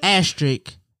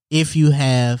asterisk if you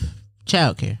have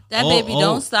childcare. That Oh, baby oh.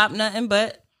 don't stop nothing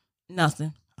but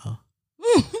nothing.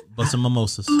 But some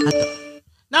mimosas.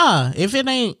 Nah, if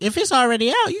it's already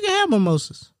out, you can have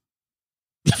mimosas.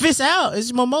 If it's out,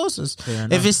 it's mimosas. Fair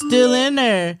enough. If it's still in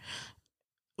there,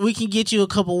 we can get you a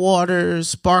cup of water,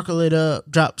 sparkle it up,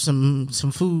 drop some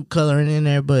food coloring in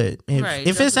there. But Right,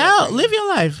 if drop it's it up out, for you. live your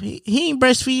life. He ain't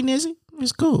breastfeeding, is he?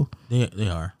 It's cool. They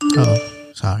are.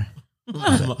 Oh, sorry.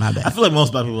 My I bad. feel like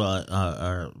most black people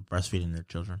are breastfeeding their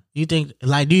children. You think,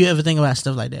 like, do you ever think about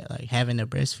stuff like that? Like having to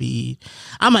breastfeed?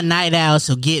 I'm a night owl,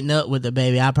 so getting up with the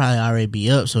baby, I'll probably already be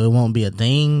up, so it won't be a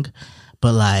thing.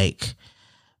 But like,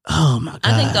 Oh my god!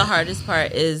 I think the hardest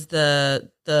part is the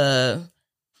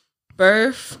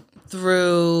birth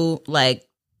through like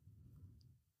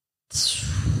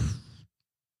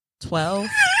 12.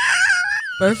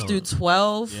 Birth through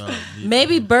 12. Yeah,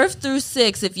 Maybe birth through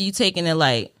 6 if you taking it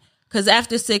like, because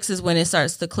after 6 is when it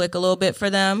starts to click a little bit for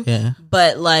them. Yeah.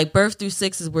 But like birth through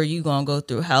 6 is where you gonna go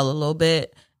through hell a little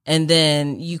bit, and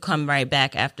then you come right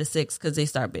back after 6 because they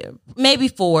start being, maybe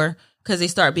 4 because they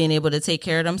start being able to take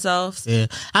care of themselves. Yeah,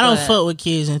 I don't But- fuck with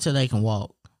kids until they can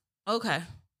walk. Okay.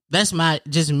 That's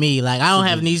just me. Like, I don't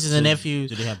have nieces and nephews.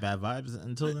 Do they have bad vibes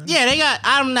until then? Yeah,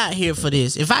 I'm not here for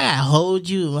this. If I gotta hold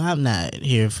you, I'm not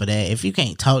here for that. If you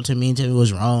can't talk to me and tell me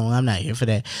what's wrong, I'm not here for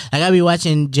that. Like, I be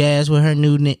watching Jazz with her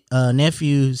new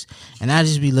nephews, and I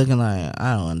just be looking like,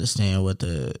 I don't understand what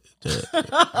the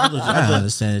I don't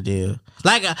understand the deal.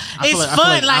 Like, it's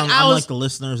fun. I was like the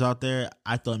listeners out there.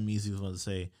 I thought Meezy was going to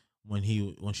say when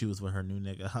she was with her new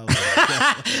nigga. I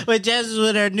was like, but Jazz is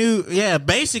with her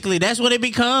basically that's what it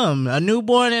become. A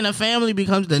newborn in a family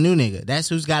becomes the new nigga. That's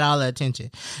who's got all the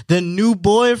attention. The new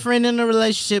boyfriend in the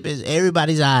relationship is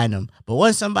everybody's eyeing them. But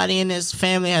once somebody in this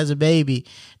family has a baby,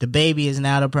 the baby is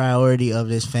now the priority of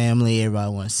this family.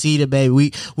 Everybody wants to see the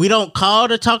baby. We don't call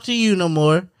to talk to you no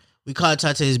more. We call to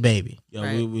talk to his baby. yeah,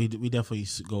 Right. we definitely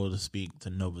go to speak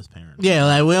to Nova's parents. Yeah,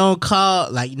 like we don't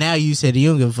call, like now you said you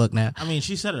don't give a fuck now. I mean,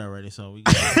 she said it already, so we.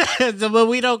 But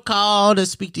we don't call to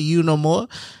speak to you no more.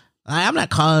 Like, I'm not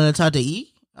calling to talk to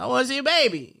E. I want to see a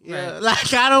baby. Yeah, Right.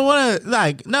 like I don't want to.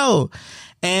 Like, no.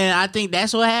 And I think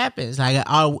that's what happens. Like,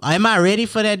 am I ready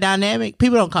for that dynamic?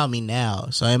 People don't call me now,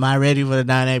 so am I ready for the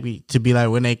dynamic to be like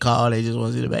when they call, they just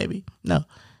want to see the baby? No.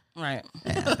 Right.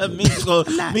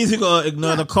 Meezy go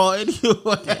ignore the call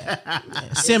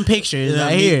anyway. Send pictures. Yeah,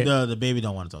 I hear. the baby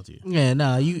don't want to talk to you. Yeah,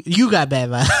 no, you got bad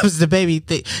vibes. The baby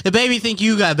think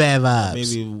you got bad vibes.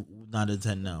 Maybe not a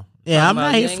 10 now. Yeah, I'm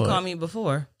About not you here didn't for call it. me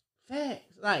before. Facts.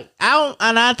 Like,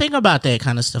 I think about that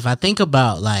kind of stuff. I think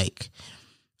about like,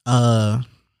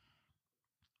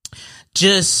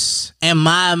 just am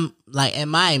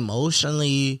I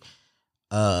emotionally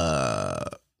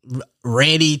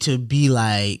ready to be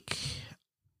like,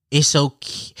 it's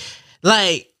okay.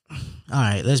 Like, all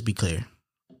right, let's be clear.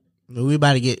 We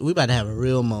about to have a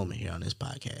real moment here on this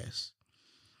podcast.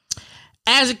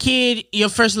 As a kid, your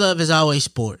first love is always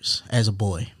sports. As a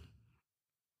boy,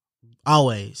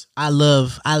 always. I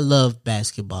love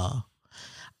basketball.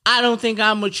 I don't think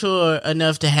I'm mature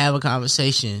enough to have a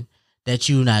conversation that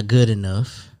you're not good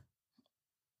enough,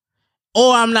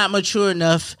 or I'm not mature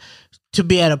enough to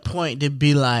be at a point to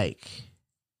be like,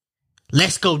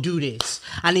 let's go do this.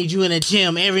 I need you in the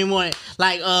gym every morning.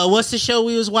 Like, what's the show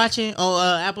we was watching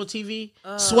on Apple TV?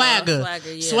 Swagger.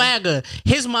 yeah. Swagger.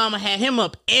 His mama had him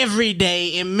up every day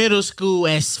in middle school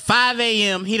at 5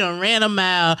 a.m. He done ran a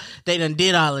mile. They done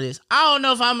did all of this. I don't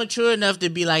know if I'm mature enough to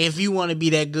be like, if you want to be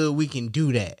that good, we can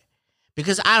do that.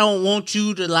 Because I don't want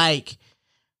you to like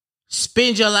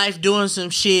spend your life doing some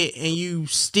shit and you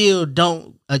still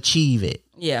don't achieve it.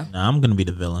 Yeah. Nah, I'm gonna be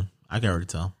the villain. I can already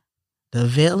tell. The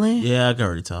villain? Yeah, I can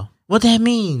already tell. What that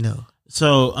mean though?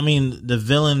 So I mean, the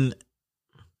villain.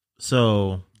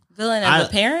 So Villain as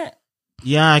a parent?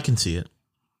 yeah, I can see it.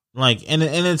 Like, and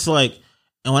it's like,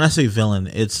 and when I say villain,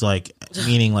 it's like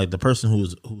meaning like the person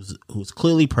who's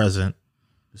clearly present,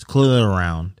 who's clearly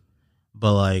around,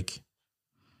 but like,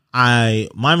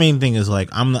 my main thing is like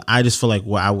I just feel like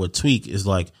what I would tweak is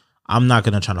like I'm not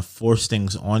gonna try to force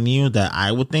things on you that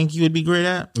I would think you would be great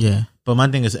at. Yeah. But my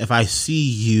thing is, if I see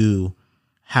you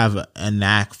have a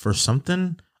knack for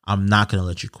something, I'm not gonna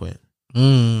let you quit.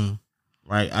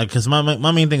 Right? Because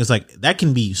my main thing is like that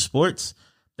can be sports,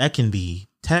 that can be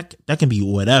tech, that can be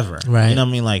whatever. Right. You know what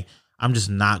I mean? Like I'm just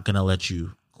not gonna let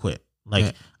you quit. Like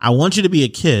Yeah. I want you to be a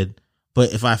kid,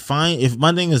 but if my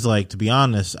thing is like, to be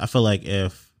honest, I feel like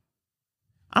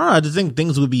I don't know, I just think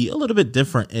things would be a little bit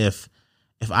different if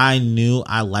I knew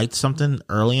I liked something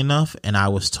early enough and I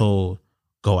was told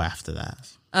go after that.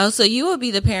 Oh, so you would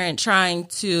be the parent trying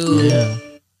to Yeah.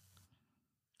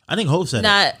 I think Hope said it.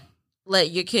 not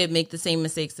let your kid make the same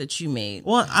mistakes that you made.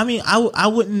 Well, I mean, I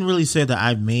wouldn't really say that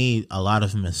I made a lot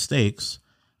of mistakes.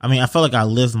 I mean, I felt like I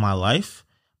lived my life,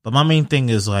 but my main thing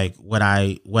is like what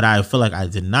I feel like I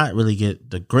did not really get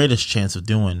the greatest chance of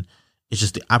doing is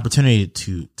just the opportunity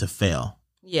to fail.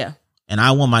 Yeah. And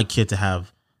I want my kid to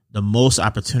have the most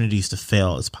opportunities to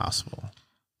fail as possible.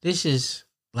 This is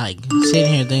like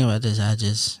sitting here thinking about this.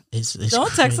 It's Don't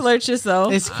crazy. text alert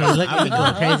yourself. It's crazy. Look at me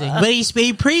going crazy. But he's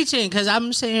preaching because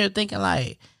I'm sitting here thinking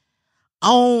like,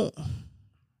 I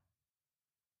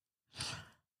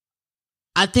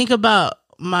think about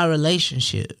my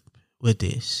relationship with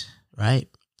this, right?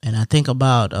 And I think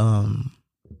about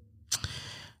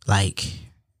like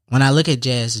when I look at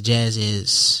jazz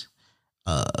is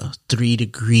 3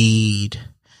 degreed.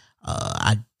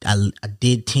 I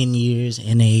did 10 years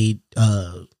in a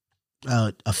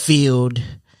field.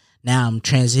 Now I'm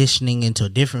transitioning into a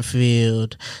different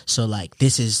field. So like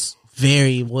this is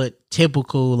very what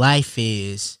typical life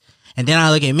is. And then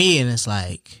I look at me and it's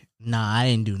like, nah, I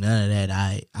didn't do none of that.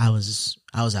 I was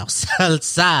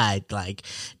outside, like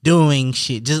doing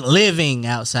shit, just living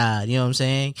outside, you know what I'm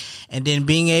saying? And then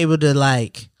being able to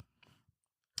like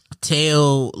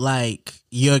tell like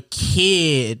your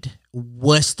kid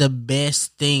what's the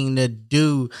best thing to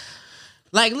do.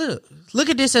 Like, look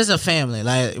at this as a family.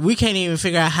 Like, we can't even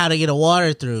figure out how to get a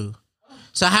water through.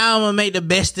 So how am I gonna make the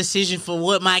best decision for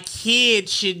what my kid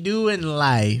should do in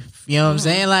life? You know what I'm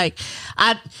saying? Like,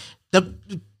 the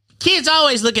kids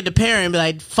always look at the parent and be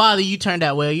like, Father, you turned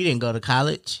out well. You didn't go to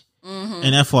college. Mm-hmm.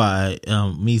 And FYI,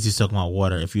 Meezy's talking about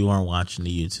water. If you weren't watching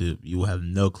the YouTube, you will have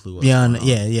no clue.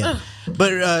 Yeah.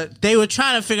 But they were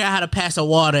trying to figure out how to pass a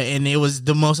water, and it was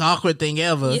the most awkward thing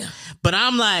ever. Yeah. But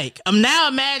I'm now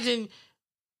imagine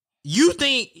you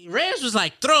think Rez was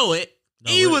like, throw it.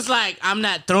 No, he was like, I'm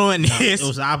not throwing this. It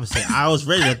was the opposite. I was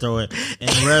ready to throw it, and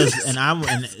Rez and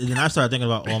then I started thinking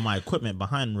about all my equipment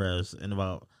behind Rez and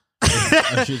about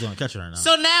if she was gonna catch it or not.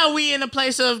 So now we in a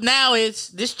place of it's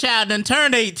this child done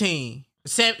turned 18,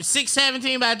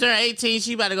 17 by turn 18.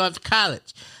 She about to go off to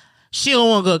college. She don't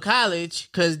want to go to college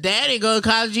because dad didn't go to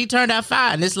college. He turned out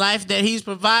fine. This life that he's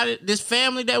provided, this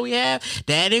family that we have,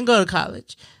 dad didn't go to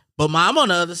college. But mom on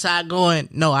the other side going,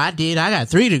 no, I did. I got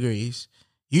 3 degrees.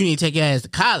 You need to take your ass to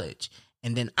college.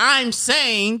 And then I'm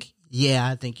saying, yeah,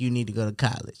 I think you need to go to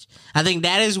college. I think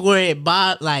that is where it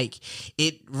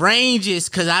ranges,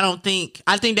 because I think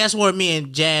that's where me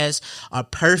and Jazz are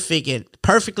perfect and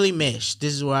perfectly meshed.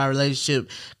 This is where our relationship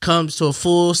comes to a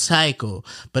full cycle.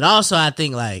 But also I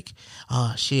think like,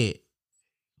 oh shit,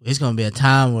 it's going to be a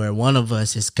time where one of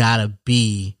us has got to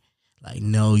be like,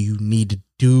 no, you need to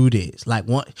do this. Like,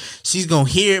 she's gonna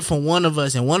hear it from one of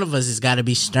us, and one of us has got to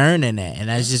be stern in that, and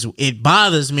that's just, it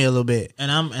bothers me a little bit.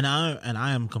 And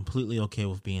I am completely okay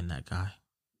with being that guy.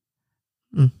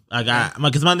 Like,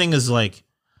 because my thing is like,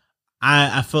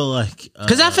 I feel like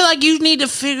because I feel like you need to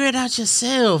figure it out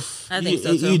yourself. I think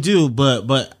so too. You do,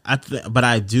 but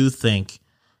I do think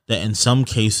that in some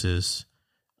cases,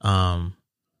 like,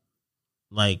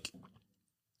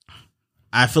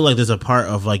 I feel like there's a part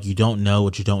of like you don't know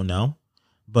what you don't know.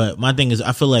 But my thing is,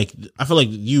 I feel like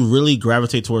you really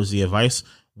gravitate towards the advice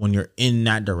when you're in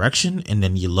that direction, and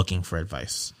then you're looking for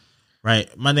advice, right?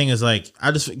 My thing is like,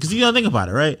 because you gotta think about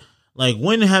it, right? Like,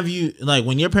 when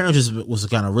your parents just was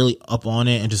kind of really up on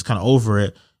it and just kind of over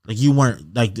it, like you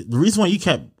weren't, like, the reason why you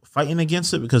kept fighting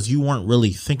against it because you weren't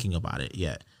really thinking about it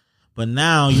yet. But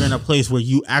now you're in a place where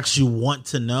you actually want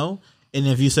to know, and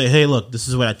if you say, hey, look, this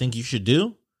is what I think you should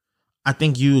do, I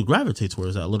think you would gravitate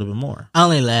towards that a little bit more. I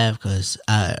only laugh because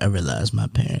I realized my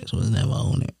parents was never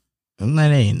on it. I'm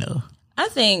like, they ain't know. I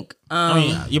think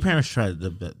your parents did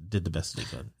the best they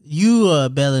could. You are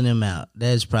bailing them out.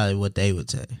 That's probably what they would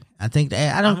say. I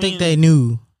don't think they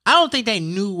knew. I don't think they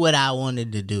knew what I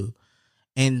wanted to do.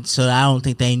 And so I don't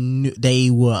think they knew, they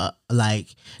were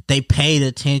like, they paid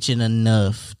attention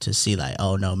enough to see like,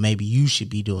 oh no, maybe you should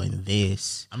be doing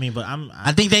this. I mean, but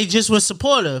I think they just were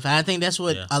supportive. I think that's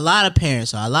what a lot of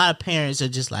parents are. A lot of parents are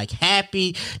just like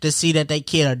happy to see that their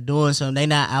kid are doing something. They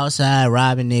not outside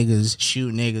robbing niggas,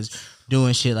 shooting niggas,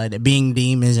 doing shit like that, being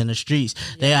demons in the streets.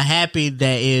 They are happy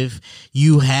that if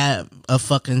you have a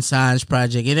fucking science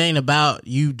project, it ain't about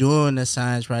you doing the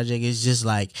science project. It's just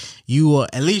like you are,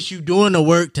 at least you doing the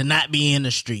work to not be in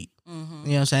the street. Mm-hmm.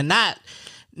 You know what I'm saying?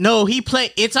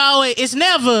 It's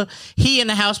never he in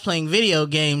the house playing video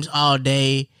games all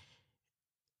day.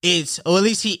 Or at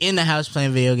least he in the house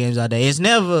playing video games all day. It's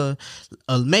never,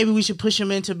 maybe we should push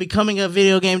him into becoming a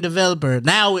video game developer.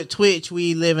 Now with Twitch,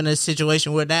 we live in a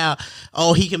situation where now,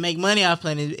 he can make money off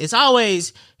playing it. It's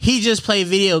always, he just play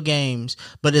video games,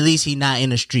 but at least he not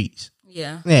in the streets.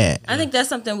 Yeah. Yeah. I think that's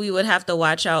something we would have to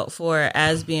watch out for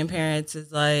as being parents,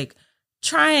 is like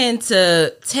trying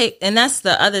to take, and that's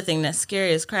the other thing that's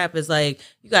scary as crap, is like,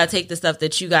 you got to take the stuff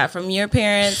that you got from your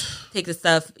parents, take the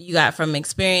stuff you got from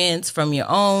experience, from your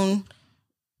own,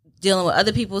 dealing with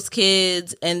other people's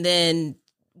kids, and then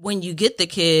when you get the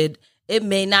kid, it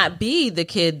may not be the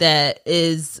kid that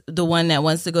is the one that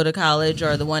wants to go to college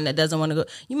or the one that doesn't want to go.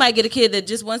 You might get a kid that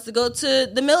just wants to go to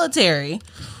the military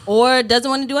or doesn't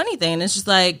want to do anything. And it's just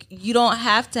like, you don't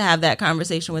have to have that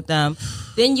conversation with them.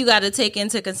 Then you got to take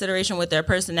into consideration what their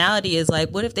personality is like.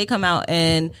 What if they come out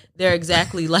and they're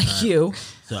exactly like you?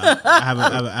 So I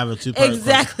have a two-part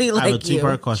exactly question. like I have a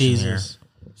two-part question here.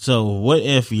 So what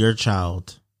if your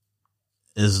child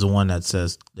is the one that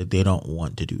says that they don't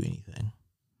want to do anything?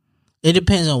 It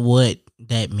depends on what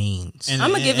that means.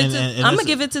 I'm gonna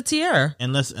give it to Tierra.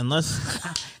 Unless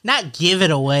Not give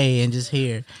it away and just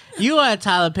hear. You are a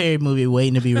Tyler Perry movie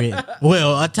waiting to be written.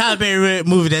 Well, a Tyler Perry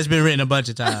movie that's been written a bunch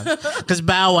of times. Because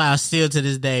Bow Wow still to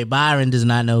this day, Byron does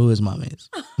not know who his mom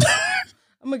is.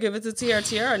 I'm gonna give it to Tierra.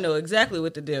 Tierra know exactly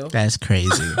what to do. That's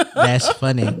crazy. That's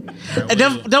funny.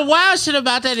 The wild shit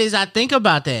about that is I think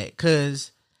about that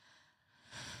because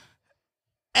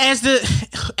as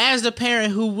the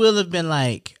parent who will have been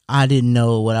like, I didn't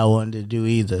know what I wanted to do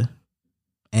either,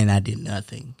 and I did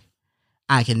nothing.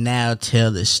 I can now tell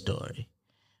this story.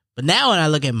 But now when I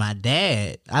look at my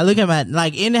dad, I look at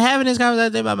in having this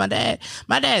conversation about my dad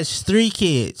has 3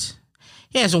 kids.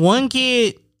 He has 1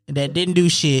 kid that didn't do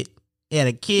shit. He had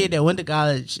a kid that went to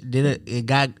college,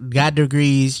 got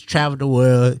degrees, traveled the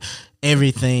world,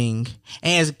 everything.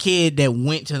 And he has a kid that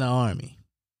went to the army.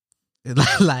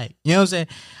 Like, you know what I'm saying?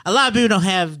 A lot of people don't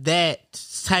have that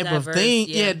type of thing.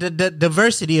 Yeah, the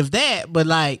diversity of that. But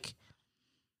like,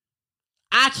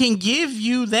 I can give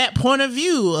you that point of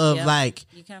view of like,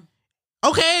 you can.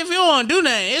 Okay, if you don't want to do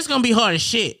nothing, it's gonna be hard as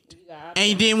shit.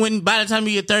 And then by the time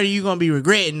you get 30, you're gonna be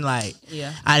regretting like,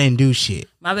 I didn't do shit.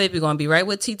 My baby gonna be right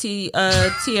with TT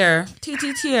Tier.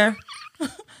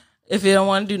 If you don't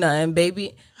want to do nothing,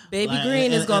 baby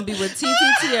Green is gonna be with TT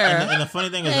Tier. And the funny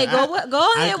thing is,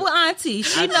 go ahead with Auntie.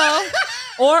 She know.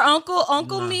 Or Uncle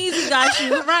Measy got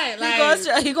you. Right.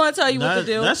 Like, he gonna tell you what to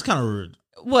do. That's kind of rude.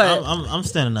 What? I'm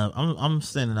standing up. I'm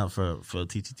standing up for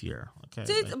TTTR.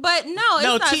 Okay. But no, it's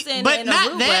not saying but in not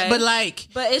a rude that. way. But like,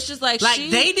 but it's just like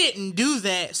they didn't do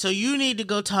that, so you need to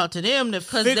go talk to them to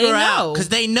figure they out because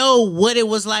they know what it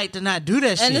was like to not do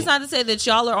that shit. And it's not to say that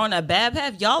y'all are on a bad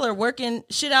path. Y'all are working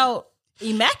shit out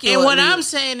immaculately. And what I'm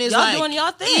saying is, y'all doing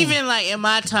y'all thing. Even like in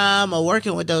my time of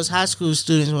working with those high school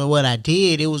students, with what I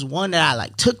did, it was one that I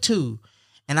like took to,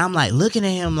 and I'm like looking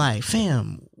at him like,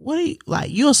 fam, what are you like?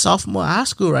 You're a sophomore in high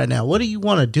school right now. What do you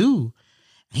want to do?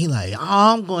 He like,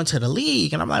 I'm going to the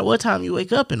league. And I'm like, what time you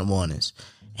wake up in the mornings?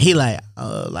 He like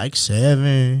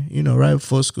 7, right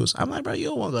before school. So I'm like, bro, you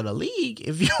don't want to go to the league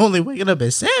if you're only waking up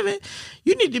at 7.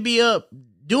 You need to be up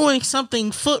doing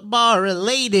something football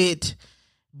related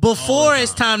before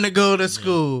it's time to go to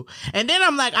school. And then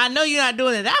I'm like, I know you're not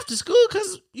doing it after school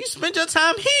because you spent your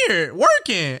time here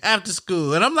working after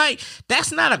school. And I'm like,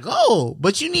 that's not a goal,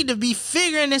 but you need to be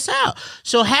figuring this out.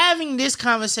 So having this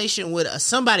conversation with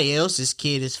somebody else's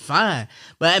kid is fine.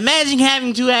 But imagine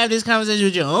having to have this conversation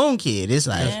with your own kid. It's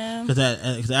like...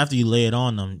 Because after you lay it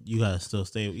on them, you got to still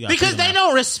stay... Because they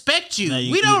don't respect you.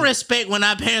 We don't respect when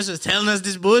our parents was telling us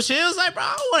this bullshit. It was like, bro,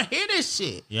 I don't want to hear this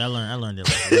shit. Yeah, I learned it.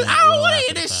 I don't want to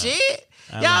hear this shit.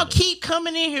 Y'all keep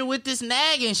coming in here with this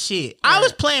nagging shit. Right. I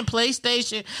was playing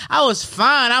PlayStation. I was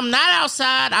fine. I'm not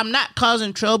outside. I'm not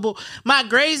causing trouble. My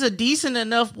grades are decent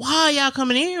enough. Why are y'all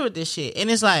coming in here with this shit? And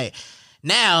it's like,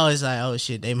 now it's like, oh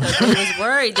shit, they was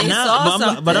worried. They saw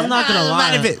something. But I'm not going to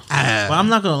lie. But I'm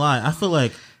not going to lie. I feel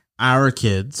like our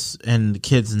kids and the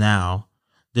kids now,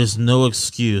 there's no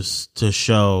excuse to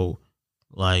show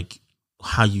like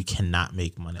how you cannot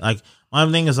make money. Like, my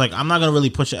thing is like, I'm not gonna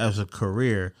really push it as a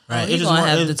career. Right? You're gonna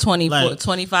have the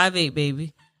 25-8,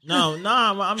 baby. No,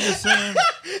 I'm just saying.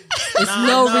 It's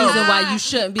no reason why you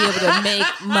shouldn't be able to make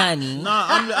money. No,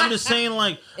 I'm just saying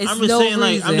like, I'm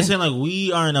just saying like,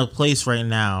 we are in a place right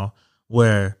now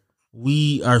where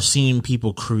we are seeing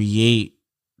people create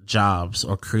jobs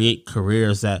or create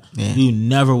careers that you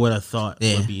never would have thought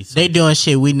would be something. They doing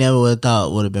shit we never would have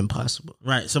thought would have been possible.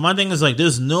 Right. So my thing is like,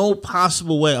 there's no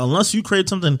possible way unless you create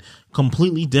something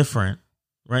completely different,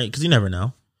 right? Because you never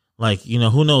know. Like,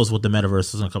 who knows what the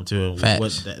metaverse is going to come to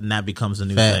and that becomes a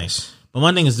new thing. But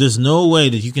my thing is, there's no way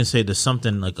that you can say there's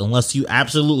something like, unless you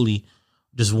absolutely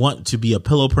just want to be a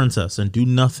pillow princess and do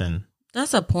nothing.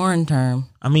 That's a porn term.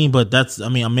 I'm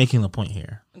making the point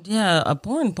here. Yeah, a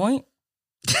porn point.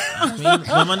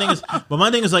 But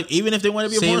my thing is like, even if they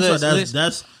want to be a porn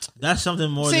star, that's something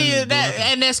more. See that,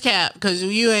 and that's cap because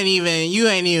you ain't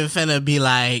even finna be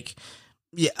like,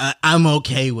 yeah, I'm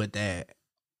okay with that.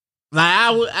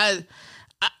 Like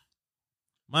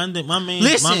my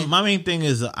main thing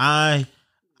is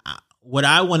what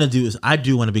I want to do is I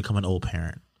do want to become an old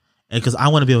parent, and because I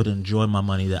want to be able to enjoy my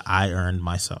money that I earned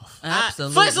myself,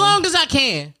 absolutely, for as long as I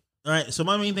can. All right, so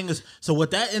my main thing is, so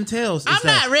what that entails is I'm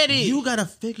not ready. You gotta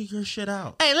figure your shit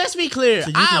out. Hey, let's be clear.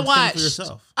 So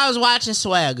I was watching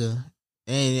Swagger,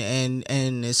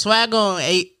 and Swagger on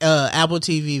Apple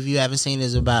TV. If you haven't seen,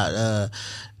 is about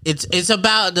it's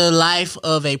about the life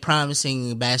of a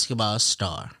promising basketball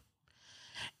star,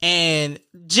 And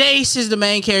Jace is the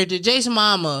main character. Jace's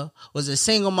mama was a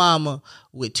single mama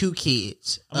with 2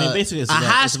 kids. I mean, basically, it's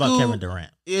it's about Kevin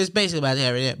Durant. It's basically about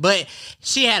Kevin Durant. But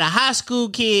she had a high school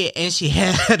kid and she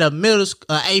had a middle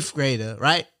school, 8th grader,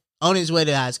 right? On his way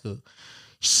to high school.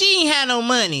 She ain't had no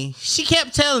money. She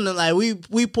kept telling them, like,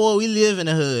 we poor, we live in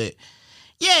the hood.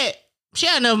 Yeah, she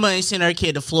had enough money to send her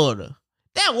kid to Florida.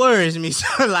 That worries me.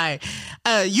 So, like,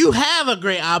 you have a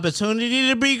great opportunity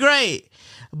to be great.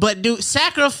 But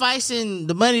sacrificing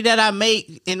the money that I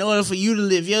make in order for you to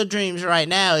live your dreams right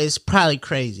now is probably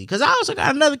crazy. Because I also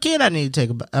got another kid I need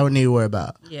to worry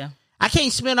about. Yeah. I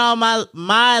can't spend all my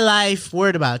life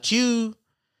worried about you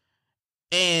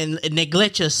and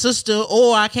neglect your sister,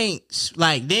 or I can't,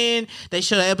 like, then they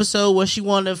show the episode where she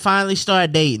wanted to finally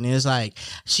start dating. And it's like,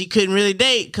 she couldn't really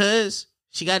date because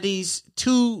she got these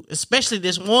 2, especially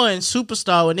this one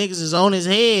superstar with niggas is on his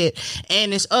head,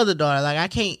 and this other daughter. Like, I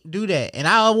can't do that. And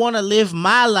I want to live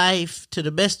my life to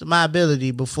the best of my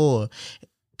ability before.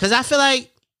 Because I feel like,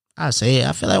 I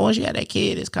feel like once you have that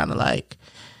kid, it's kind of like,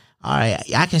 all right,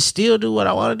 I can still do what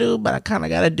I want to do, but I kind of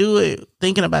got to do it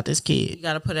thinking about this kid. You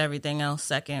got to put everything else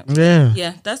second. Yeah.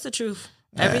 Yeah, that's the truth.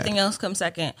 Everything else comes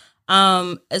second.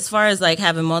 As far as like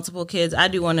having multiple kids, I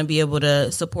do want to be able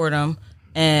to support them.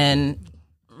 And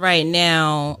right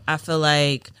now, I feel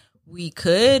like we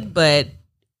could, but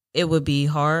it would be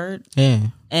hard. Yeah.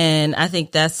 And I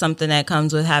think that's something that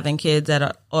comes with having kids at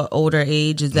an older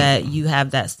age, is that you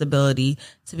have that stability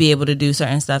to be able to do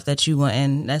certain stuff that you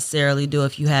wouldn't necessarily do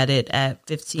if you had it at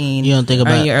 15 You don't think or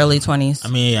about in your early 20s.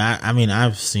 I mean,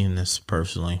 I've seen this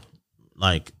personally,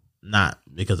 like, not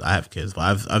because I have kids,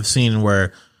 but I've seen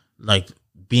where, like,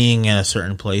 being in a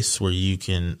certain place where you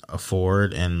can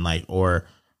afford and, like, or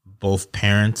both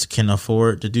parents can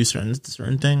afford to do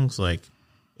certain things, like,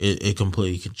 it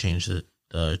completely can change the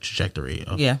trajectory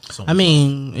of someone. I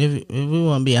mean, if we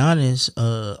want to be honest,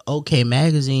 OK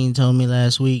Magazine told me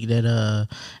last week that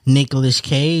Nicolas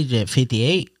Cage at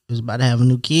 58 is about to have a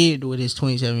new kid with his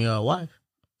 27-year-old wife.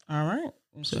 All right.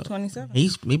 So 27. He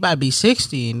about to be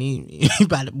 60 and he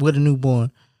about to, with a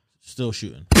newborn. Still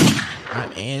shooting.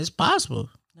 And it's possible.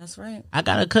 That's right. I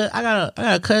got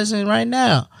a cousin right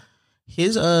now.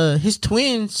 His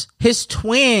twins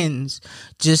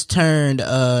just turned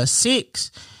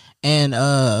 6,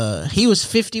 and he was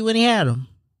 50 when he had them.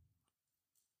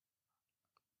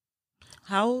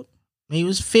 How old? He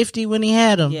was 50 when he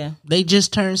had them. Yeah. They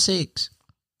just turned 6.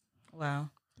 Wow.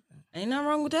 Ain't nothing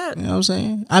wrong with that. You know what I'm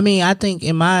saying? I mean, I think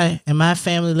in my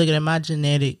family, looking at my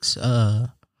genetics,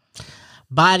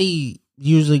 body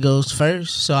usually goes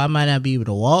first, so I might not be able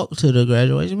to walk to the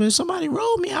graduation, but if somebody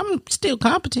roll me, I'm still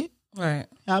competent. Right.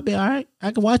 I'll be all right.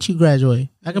 I can watch you graduate.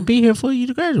 I can be here for you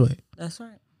to graduate. That's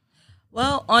right.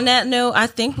 Well, on that note, I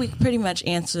think we pretty much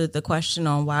answered the question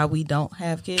on why we don't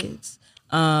have kids.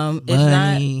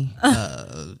 Money,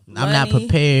 I'm not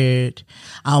prepared.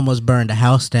 I almost burned the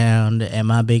house down at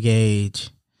my big age.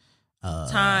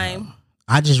 Time.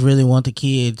 I just really want the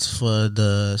kids for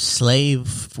the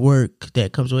slave work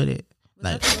that comes with it.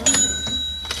 Like,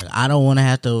 I don't want to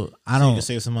have to. You can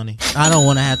save some money. I don't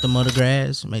want to have to mow the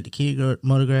grass, make the kid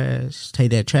mow the grass,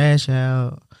 take that trash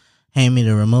out, hand me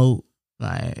the remote.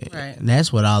 Like, right.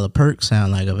 That's what all the perks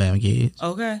sound like of having kids.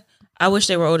 Okay. I wish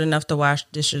they were old enough to wash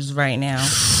dishes right now.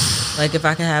 Like, if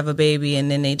I could have a baby and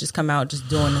then they just come out just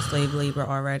doing the slave labor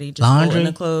already, just folding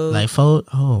the clothes, like fold.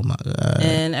 Oh my god,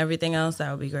 and everything else, that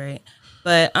would be great.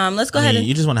 But let's go ahead.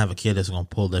 You just want to have a kid that's gonna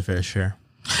pull their fair share.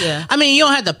 Yeah. I mean, you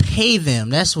don't have to pay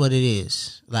them. That's what it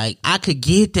is. Like, I could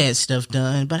get that stuff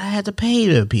done, but I had to pay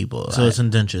the people. So it's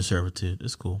indentured servitude.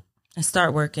 It's cool. And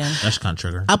start working. That's kind of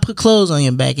trigger. I put clothes on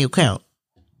your back account.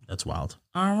 That's wild.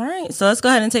 All right. So let's go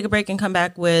ahead and take a break and come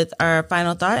back with our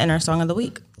final thought and our song of the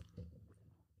week.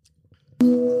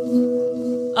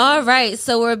 All right.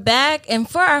 So we're back. And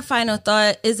for our final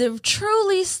thought, is it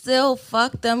truly still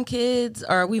fuck them kids,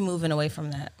 or are we moving away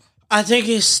from that? I think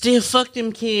it's still fuck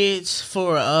them kids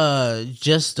for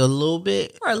just a little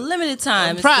bit. For a limited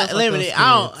time. Limited.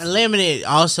 Limited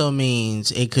also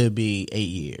means it could be 8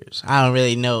 years. I don't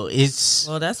really know.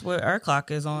 Well, that's what our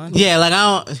clock is on. Yeah,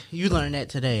 like you learned that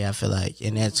today, I feel like,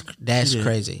 and that's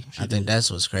crazy. I think that's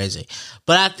what's crazy.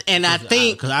 But I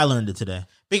think because I learned it today.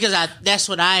 Because that's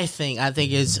what I think. I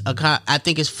think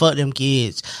it's fuck them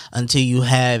kids until you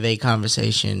have a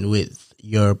conversation with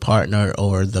your partner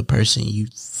or the person you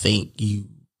think you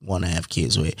want to have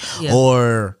kids with. Yeah.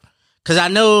 Or because I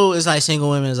know it's like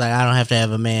single women is like, I don't have to have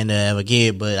a man to have a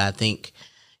kid, but I think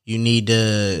you need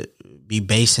to be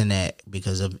basing that,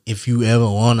 because if you ever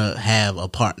want to have a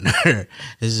partner,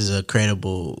 this is a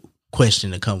credible question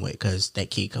to come with, because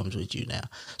that kid comes with you now.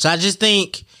 So I just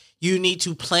think you need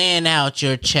to plan out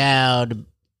your child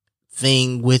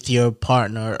thing with your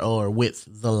partner or with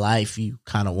the life you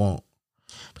kind of want.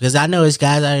 Because I know it's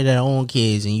guys out here that own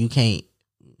kids and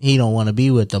he don't want to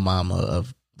be with the mama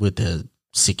with the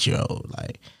 6-year-old.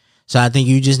 Like, so I think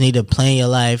you just need to plan your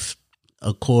life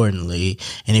accordingly.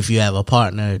 And if you have a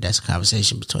partner, that's a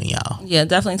conversation between y'all. Yeah,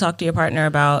 definitely talk to your partner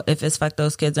about if it's fuck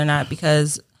those kids or not,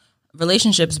 because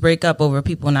relationships break up over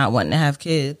people not wanting to have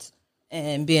kids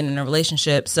and being in a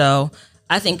relationship. So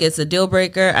I think it's a deal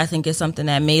breaker. I think it's something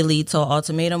that may lead to an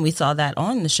ultimatum. We saw that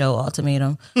on the show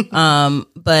Ultimatum.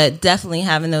 But definitely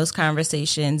having those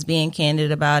conversations, being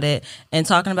candid about it, and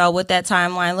talking about what that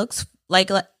timeline looks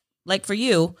like for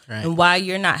you, right, and why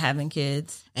you're not having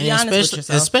kids. And be honest with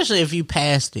yourself. Especially if you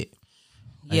passed it.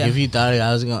 Like if you thought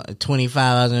I was going 25,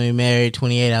 I was going to be married,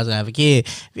 28, I was going to have a kid.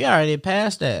 If you already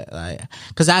passed that, like,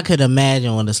 because I could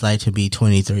imagine what it's like to be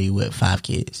 23 with 5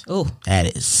 kids. Oh,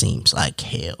 seems like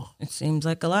hell. It seems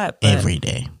like a lot. Every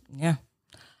day. Yeah.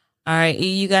 All right,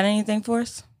 E, you got anything for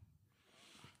us?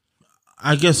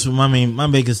 I guess my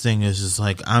biggest thing is just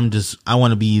like I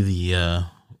want to be the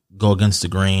go against the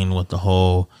grain with the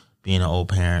whole being an old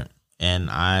parent, and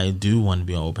I do want to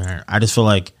be an old parent. I just feel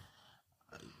like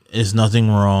there's nothing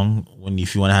wrong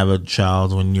if you want to have a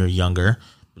child when you're younger,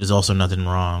 but there's also nothing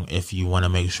wrong if you want to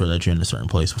make sure that you're in a certain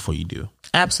place before you do.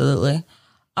 Absolutely.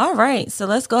 All right, so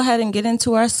let's go ahead and get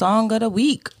into our song of the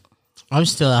week. I'm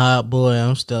still a hot boy.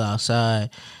 I'm still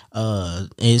outside.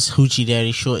 It's Hoochie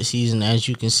Daddy short season, as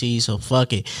you can see. So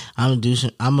fuck it. I'm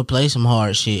gonna play some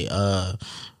hard shit.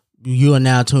 You are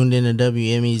now tuned in to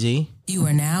WMEZ. You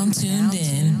are now tuned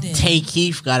in. Tay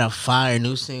Keith got a fire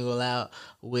new single out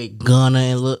with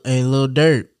Gunna and Lil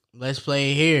Durk. Let's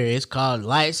play it here. It's called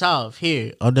Lights Off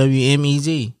here on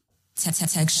WMEZ.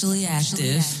 Textually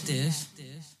active.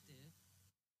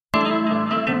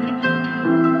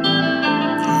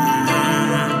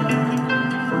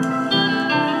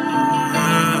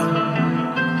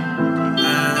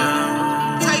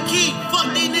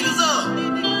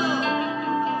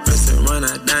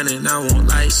 And I want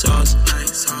light sauce.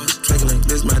 Trickling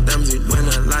this my thumbs when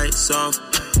the lights off.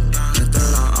 I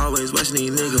thought I always watching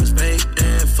these niggas fake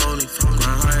and phony.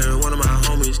 My heart, one of my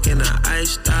homies, can the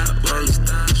ice stop?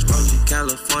 Smoking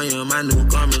California, my new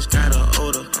garments got an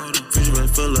odor. Fridge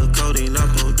full of codeine, no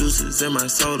producers in my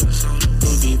soda.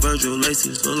 Louis Virgil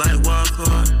laces look like walk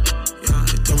hard.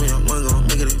 They told me I wasn't gon'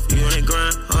 make it if you ain't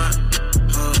grind hard.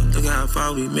 Look how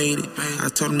far we made it. I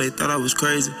told them they thought I was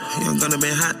crazy. Young Gunna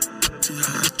been hot.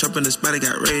 I trap in the spot, it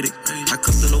got raided. I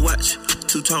cuffed in the watch,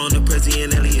 two-tone, the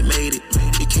president Elliot made it.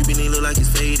 Your Cuban, he look like he's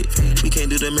faded. We can't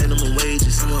do the minimum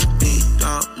wages. I'm a big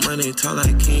dog, money tall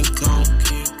like King Kong.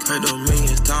 Heard the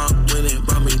millions talk, when it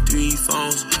bought me 3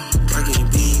 phones. I can't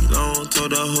be long,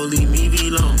 told the whole leave me be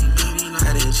long.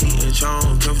 I didn't cheat and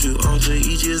charm, comfort you on to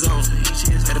each his own.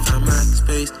 Had to find my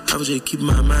space, I was just keeping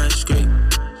my mind straight.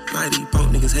 Mighty broke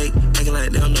niggas hate, acting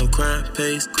like they don't know crime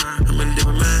pays. I'm in a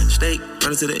different mind state,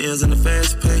 running to the ends in the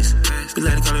fast pace. We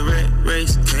like to call it red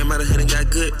race, came out of hood and got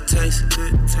good taste.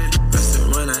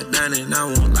 Restaurant I dine and I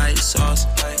want light sauce.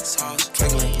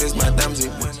 Trickling this my diamonds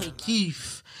when Tay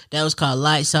Keith. That was called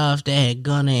Lights Off. That had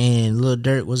Gunna and Lil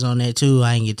Durk was on there too.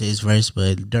 I didn't get to his verse,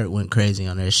 but Durk went crazy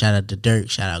on there. Shout out to Durk.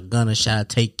 Shout out Gunna. Shout out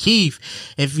Tay Keith.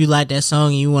 If you like that song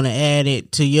and you want to add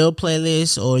it to your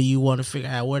playlist or you want to figure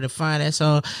out where to find that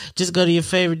song, just go to your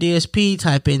favorite DSP,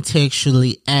 type in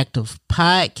Textually Active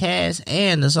Podcast,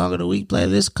 and the Song of the Week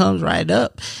playlist comes right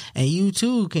up. And you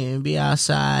too can be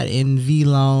outside in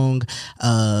V-Long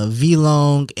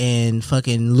and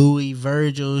fucking Louis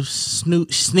Virgil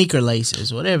sneaker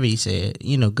laces, whatever he said.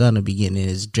 You know, Gunna be getting in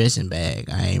his dressing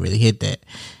bag. I ain't really hit that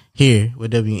here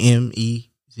with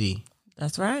WMEZ.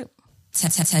 That's right.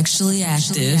 Textually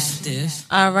active.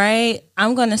 All right.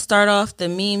 I'm going to start off the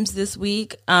memes this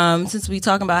week. Since we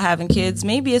talking about having kids,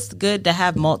 maybe it's good to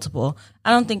have multiple.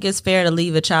 I don't think it's fair to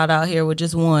leave a child out here with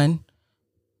just one.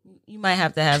 You might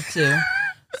have to have 2.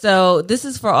 So this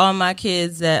is for all my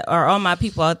kids that are all my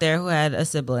people out there who had a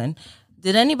sibling.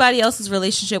 Did anybody else's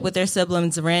relationship with their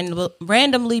siblings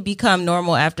randomly become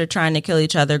normal after trying to kill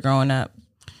each other growing up?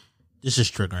 This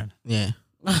is triggering. Yeah.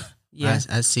 Yeah.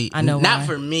 I see. I know Not why.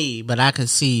 for me, but I can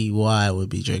see why it would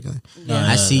be triggering. Yeah.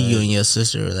 I see you and your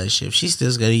sister relationship. She's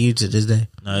still scared of you to this day.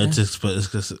 No, it's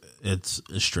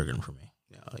triggering for me.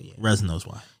 Oh, yeah. Rez knows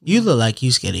why. You look like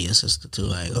you scared of your sister too.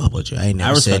 I ain't gonna hold you. I ain't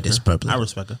never said this publicly. I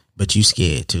respect her. But you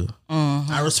scared too.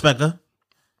 Mm-hmm. I respect her.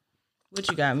 What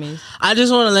you got, me? I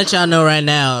just want to let y'all know right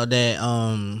now that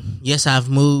yes, I've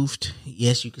moved.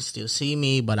 Yes, you can still see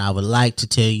me, but I would like to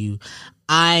tell you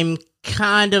I'm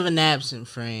kind of an absent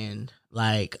friend.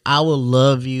 Like, I will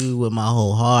love you with my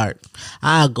whole heart.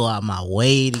 I'll go out my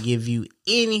way to give you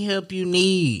any help you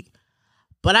need.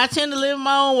 But I tend to live in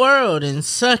my own world and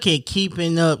suck at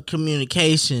keeping up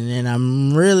communication. And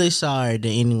I'm really sorry to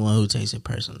anyone who takes it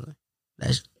personally.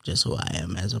 That's just who I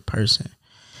am as a person.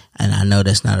 And I know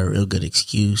that's not a real good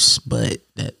excuse, but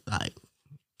that, like,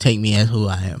 take me as who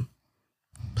I am.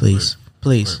 Please.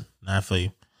 Please. Nah, I feel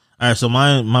you. All right, so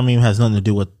my meme has nothing to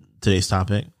do with today's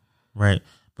topic, right?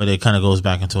 But it kind of goes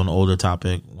back into an older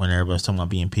topic when everybody's talking about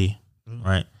being P,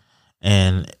 right?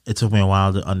 And it took me a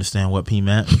while to understand what P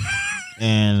meant.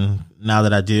 And now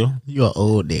that I do. You're an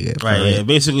old nigga. Right. It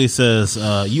basically says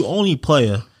you only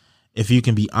player if you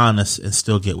can be honest and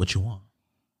still get what you want.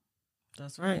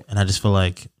 That's right. And I just feel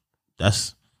like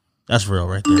that's real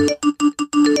right there.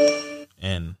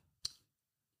 And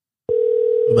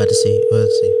we're about to see.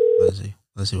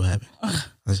 Let's see what happens.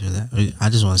 Let's see what that. I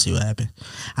just want to see what happens.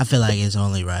 I feel like it's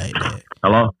only right that.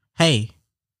 Hello? Hey.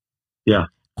 Yeah.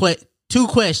 Two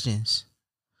questions.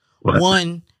 What?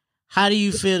 One, how do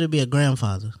you feel to be a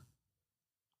grandfather?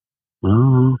 I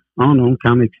don't know. I'm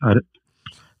kind of excited.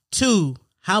 Two,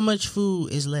 how much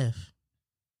food is left?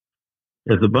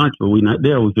 There's a bunch, but we're not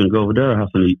there. We can go over Daryl's house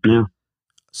and eat now.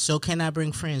 So can I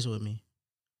bring friends with me?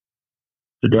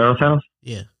 To Daryl's house?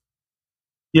 Yeah.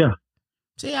 Yeah.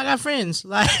 See, I got friends.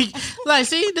 Like,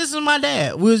 see, this is my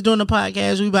dad. We was doing the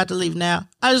podcast. We about to leave now.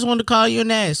 I just wanted to call you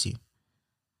and ask you.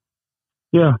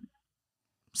 Yeah.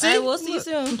 See, all right, we'll see you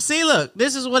soon. See, look,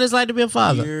 this is what it's like to be a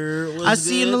father. I'll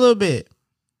see you in a little bit.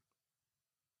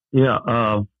 Yeah.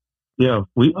 Yeah.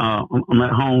 I'm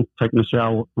at home taking a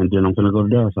shower, and then I'm gonna go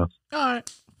to Daryl's house. All right,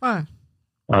 fine.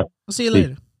 All right. I'll see you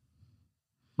later.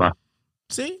 Bye.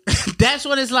 See, that's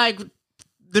what it's like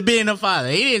to being a father.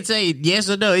 He didn't say yes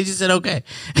or no. He just said okay.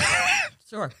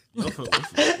 Sure. We'll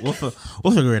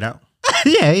figure it out.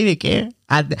 Yeah, he didn't care.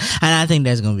 I think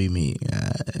that's gonna be me.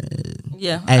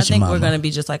 Yeah, I think we're gonna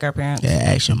be just like our parents. Yeah,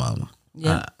 ask your mama.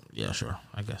 Yeah. Yeah, sure.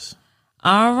 I guess.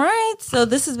 All right. So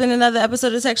this has been another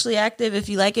episode of Sexually Active. If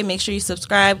you like it, make sure you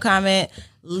subscribe, comment,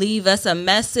 leave us a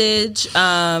message.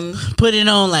 Put it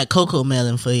on like Cocoa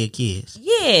Melon for your kids.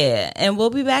 Yeah. And we'll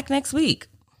be back next week.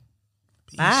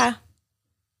 Peace. Bye.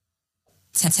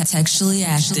 Sexually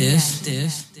active.